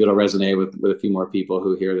it'll resonate with a few more people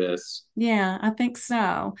who hear this. Yeah, I think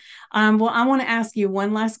so. Well, I want to ask you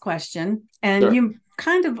one last question, and Sure. you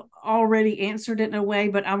kind of already answered it in a way,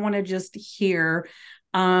 but I want to just hear,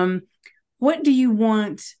 what do you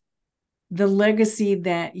want the legacy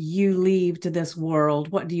that you leave to this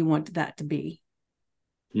world? What do you want that to be?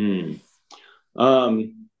 That's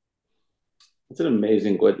an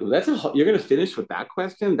amazing question. You're going to finish with that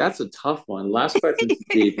question? That's a tough one. Last question to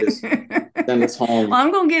be just send us home. Well,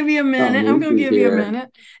 I'm going to give you a minute.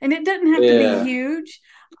 And it doesn't have to be huge.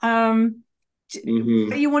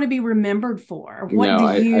 What do you want to be remembered for?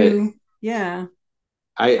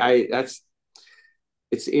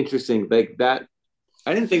 It's interesting. Like that,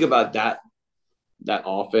 I didn't think about that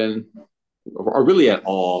often, or really at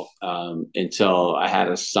all, until I had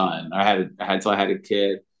a son. Until I had a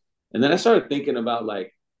kid, and then I started thinking about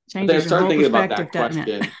like, I started thinking about that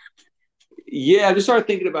question. Yeah, I just started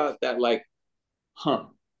thinking about that, like,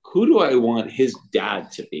 who do I want his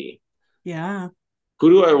dad to be? Yeah. What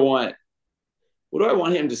do I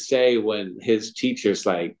want him to say when his teacher's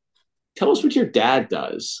like, tell us what your dad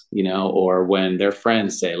does, or when their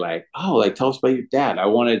friends say like, oh, like, tell us about your dad. I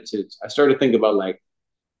started thinking about like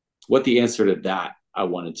what the answer to that I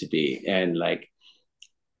wanted to be. And like,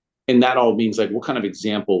 and that all means like, what kind of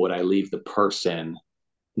example would I leave the person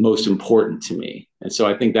most important to me? And so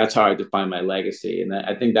I think that's how I define my legacy. And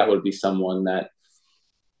I think that would be someone that,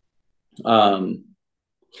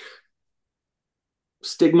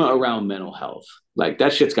 stigma around mental health, like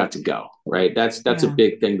that shit's got to go, right? That's a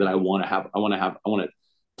big thing that I want to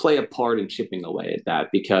play a part in chipping away at that,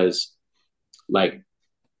 because like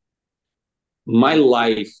my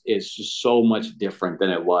life is just so much different than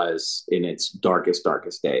it was in its darkest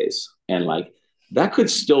days. And like, that could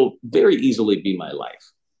still very easily be my life.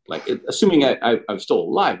 Like, assuming I'm still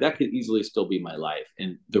alive, that could easily still be my life.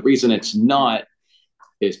 And the reason it's not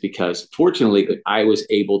is because fortunately I was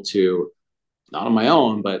able to, not on my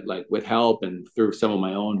own, but like with help and through some of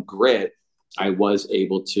my own grit, I was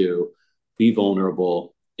able to be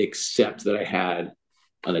vulnerable, accept that I had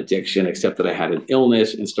an addiction, accept that I had an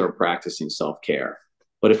illness, and start practicing self-care.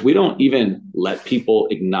 But if we don't even let people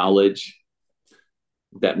acknowledge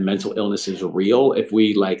that mental illness is real, if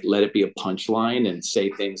we like let it be a punchline and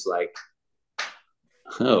say things like,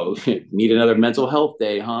 oh, need another mental health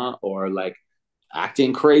day, huh? Or like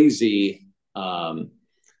acting crazy.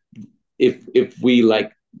 If we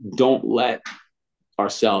like don't let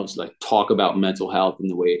ourselves like talk about mental health in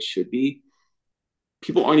the way it should be,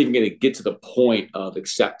 people aren't even going to get to the point of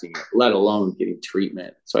accepting it, let alone getting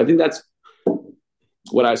treatment. So I think that's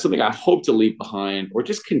something I hope to leave behind, or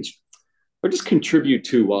just contribute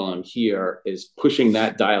to while I'm here, is pushing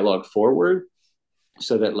that dialogue forward,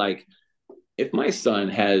 so that like, if my son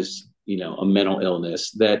has, a mental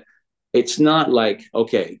illness, that it's not like,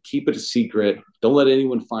 okay, keep it a secret, don't let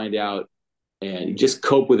anyone find out, and you just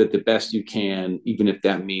cope with it the best you can, even if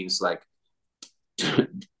that means like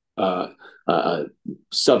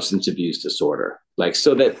substance abuse disorder. Like,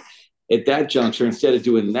 so that at that juncture, instead of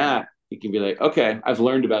doing that, you can be like, okay, I've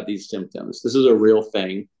learned about these symptoms. This is a real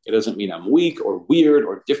thing. It doesn't mean I'm weak or weird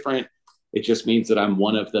or different. It just means that I'm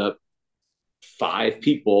one of the 5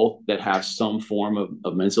 people that have some form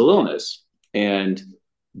of mental illness, and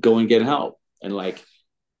go and get help. And like,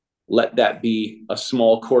 let that be a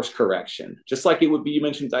small course correction. Just like it would be, you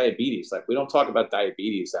mentioned diabetes. Like, we don't talk about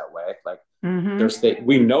diabetes that way. Like,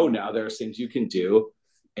 we know now there's things you can do,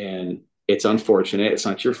 and it's unfortunate. It's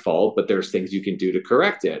not your fault, but there's things you can do to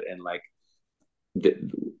correct it. And like,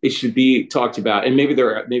 it should be talked about, and maybe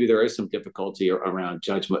there is some difficulty around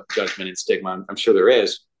judgment and stigma. I'm sure there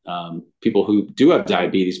is, people who do have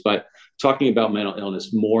diabetes, but talking about mental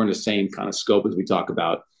illness more in the same kind of scope as we talk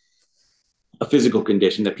about a physical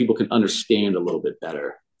condition that people can understand a little bit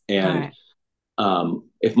better. And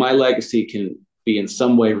if my legacy can be in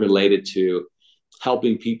some way related to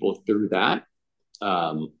helping people through that,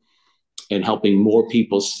 and helping more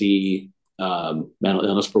people see mental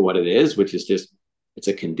illness for what it is, which is just, it's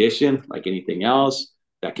a condition like anything else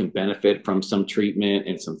that can benefit from some treatment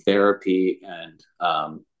and some therapy and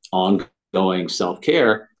ongoing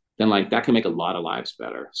self-care, then like that can make a lot of lives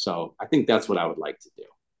better. So I think that's what I would like to do.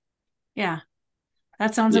 Yeah,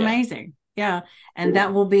 that sounds amazing. Yeah. And cool.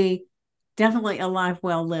 That will be definitely a life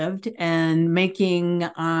well lived, and making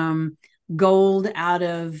gold out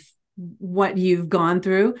of what you've gone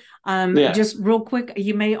through. Just real quick,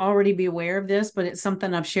 you may already be aware of this, but it's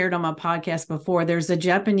something I've shared on my podcast before. There's a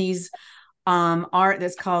Japanese art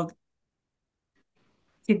that's called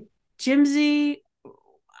Jimzi.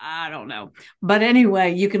 I don't know. But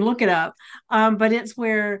anyway, you can look it up. But it's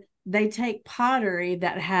where they take pottery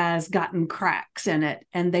that has gotten cracks in it,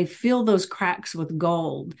 and they fill those cracks with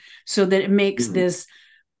gold so that it makes this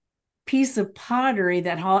piece of pottery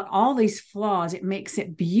that had all these flaws. It makes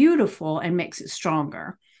it beautiful and makes it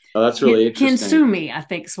stronger. Oh, that's really interesting. Kintsugi, I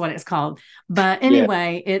think is what it's called. But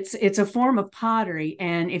anyway, it's a form of pottery.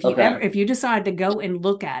 And if you decide to go and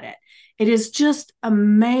look at it, it is just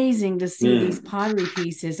amazing to see these pottery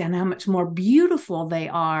pieces and how much more beautiful they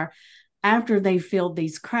are after they filled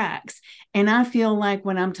these cracks. And I feel like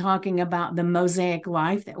when I'm talking about the mosaic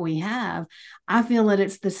life that we have, I feel that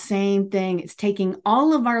it's the same thing. It's taking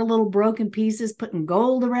all of our little broken pieces, putting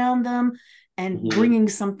gold around them, and bringing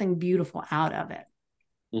something beautiful out of it,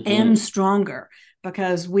 and stronger,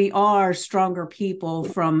 because we are stronger people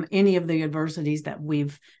from any of the adversities that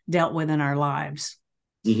we've dealt with in our lives.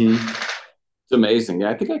 It's amazing.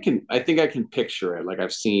 Yeah, I think I can picture it. Like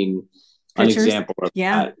I've seen pictures? An example of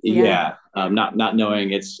that. Not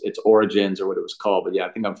knowing its origins or what it was called, but I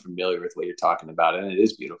think I'm familiar with what you're talking about, and it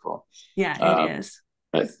is beautiful. Yeah, it is.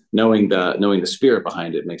 But knowing the spirit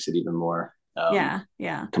behind it makes it even more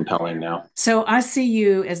compelling now. So I see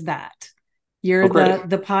you as that. You're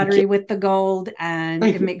the pottery with the gold, and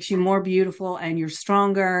it makes you more beautiful, and you're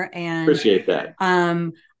stronger. And appreciate that.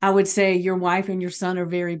 I would say your wife and your son are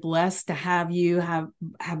very blessed to have you have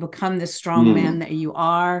become this strong man that you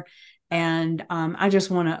are. And I just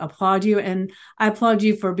want to applaud you. And I applaud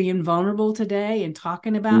you for being vulnerable today and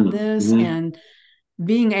talking about this, and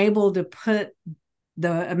being able to put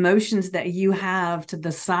the emotions that you have to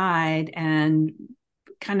the side and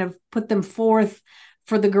kind of put them forth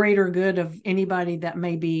for the greater good of anybody that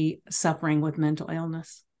may be suffering with mental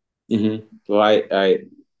illness. Well, I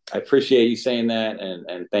appreciate you saying that,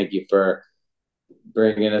 and thank you for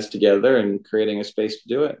bringing us together and creating a space to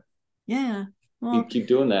do it. Yeah. Well, keep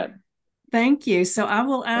doing that. Thank you. So I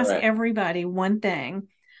will ask everybody one thing.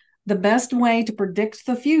 The best way to predict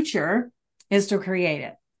the future is to create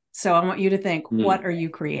it. So I want you to think, what are you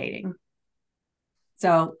creating?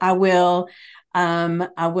 So I will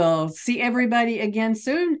see everybody again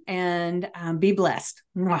soon, and be blessed.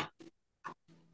 Mwah.